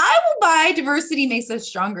 I will buy diversity makes us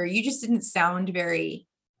stronger. You just didn't sound very.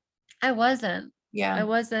 I wasn't. Yeah. I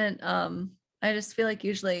wasn't. I just feel like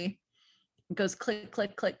usually it goes click,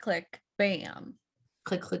 click, click, click, bam.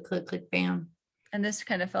 Click, click, click, click, bam. And this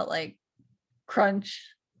kind of felt like crunch,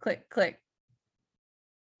 click, click.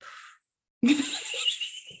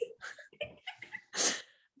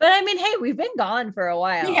 But I mean, hey, we've been gone for a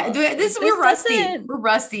while. Yeah, we're rusty. We're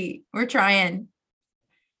rusty. We're trying.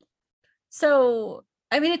 So,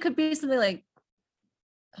 I mean, it could be something like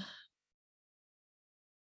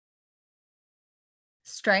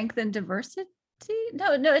strength and diversity.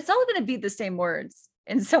 No, it's all going to be the same words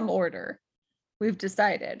in some order. We've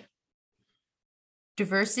decided.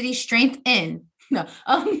 Diversity, strength, in. No.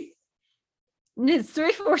 It's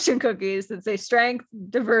 3 fortune cookies that say strength,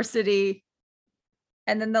 diversity,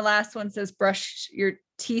 and then the last one says brush your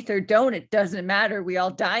teeth or don't. It doesn't matter. We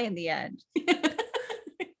all die in the end.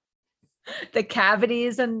 The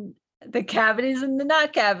cavities and the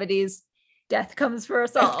not cavities. Death comes for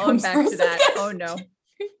us all. Oh, back to that. Oh no.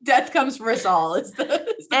 Death comes for us all.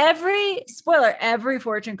 Every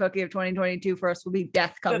fortune cookie of 2022 for us will be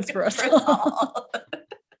death comes for us all.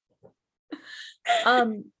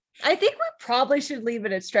 I think we probably should leave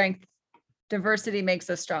it at strength. Diversity makes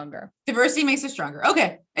us stronger. Diversity makes us stronger.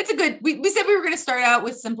 Okay. It's a good, we said we were going to start out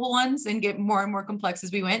with simple ones and get more and more complex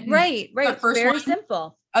as we went. Right. The first very one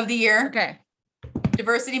simple of the year. Okay.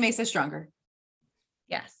 Diversity makes us stronger.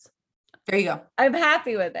 Yes. There you go. I'm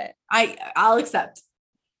happy with it. I'll accept.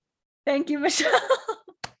 Thank you, Michelle.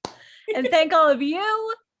 And thank all of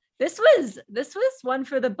you. This was one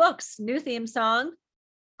for the books. New theme song,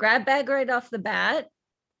 grab bag right off the bat.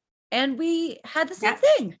 And we had the same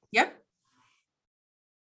thing. Yep.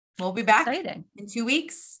 We'll be back Exciting. In 2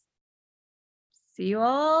 weeks. See you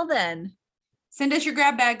all then. Send us your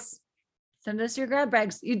grab bags. Send us your grab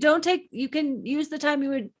bags. You can use the time you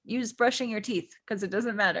would use brushing your teeth because it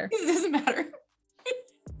doesn't matter. It doesn't matter.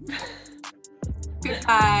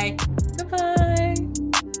 Goodbye. Goodbye.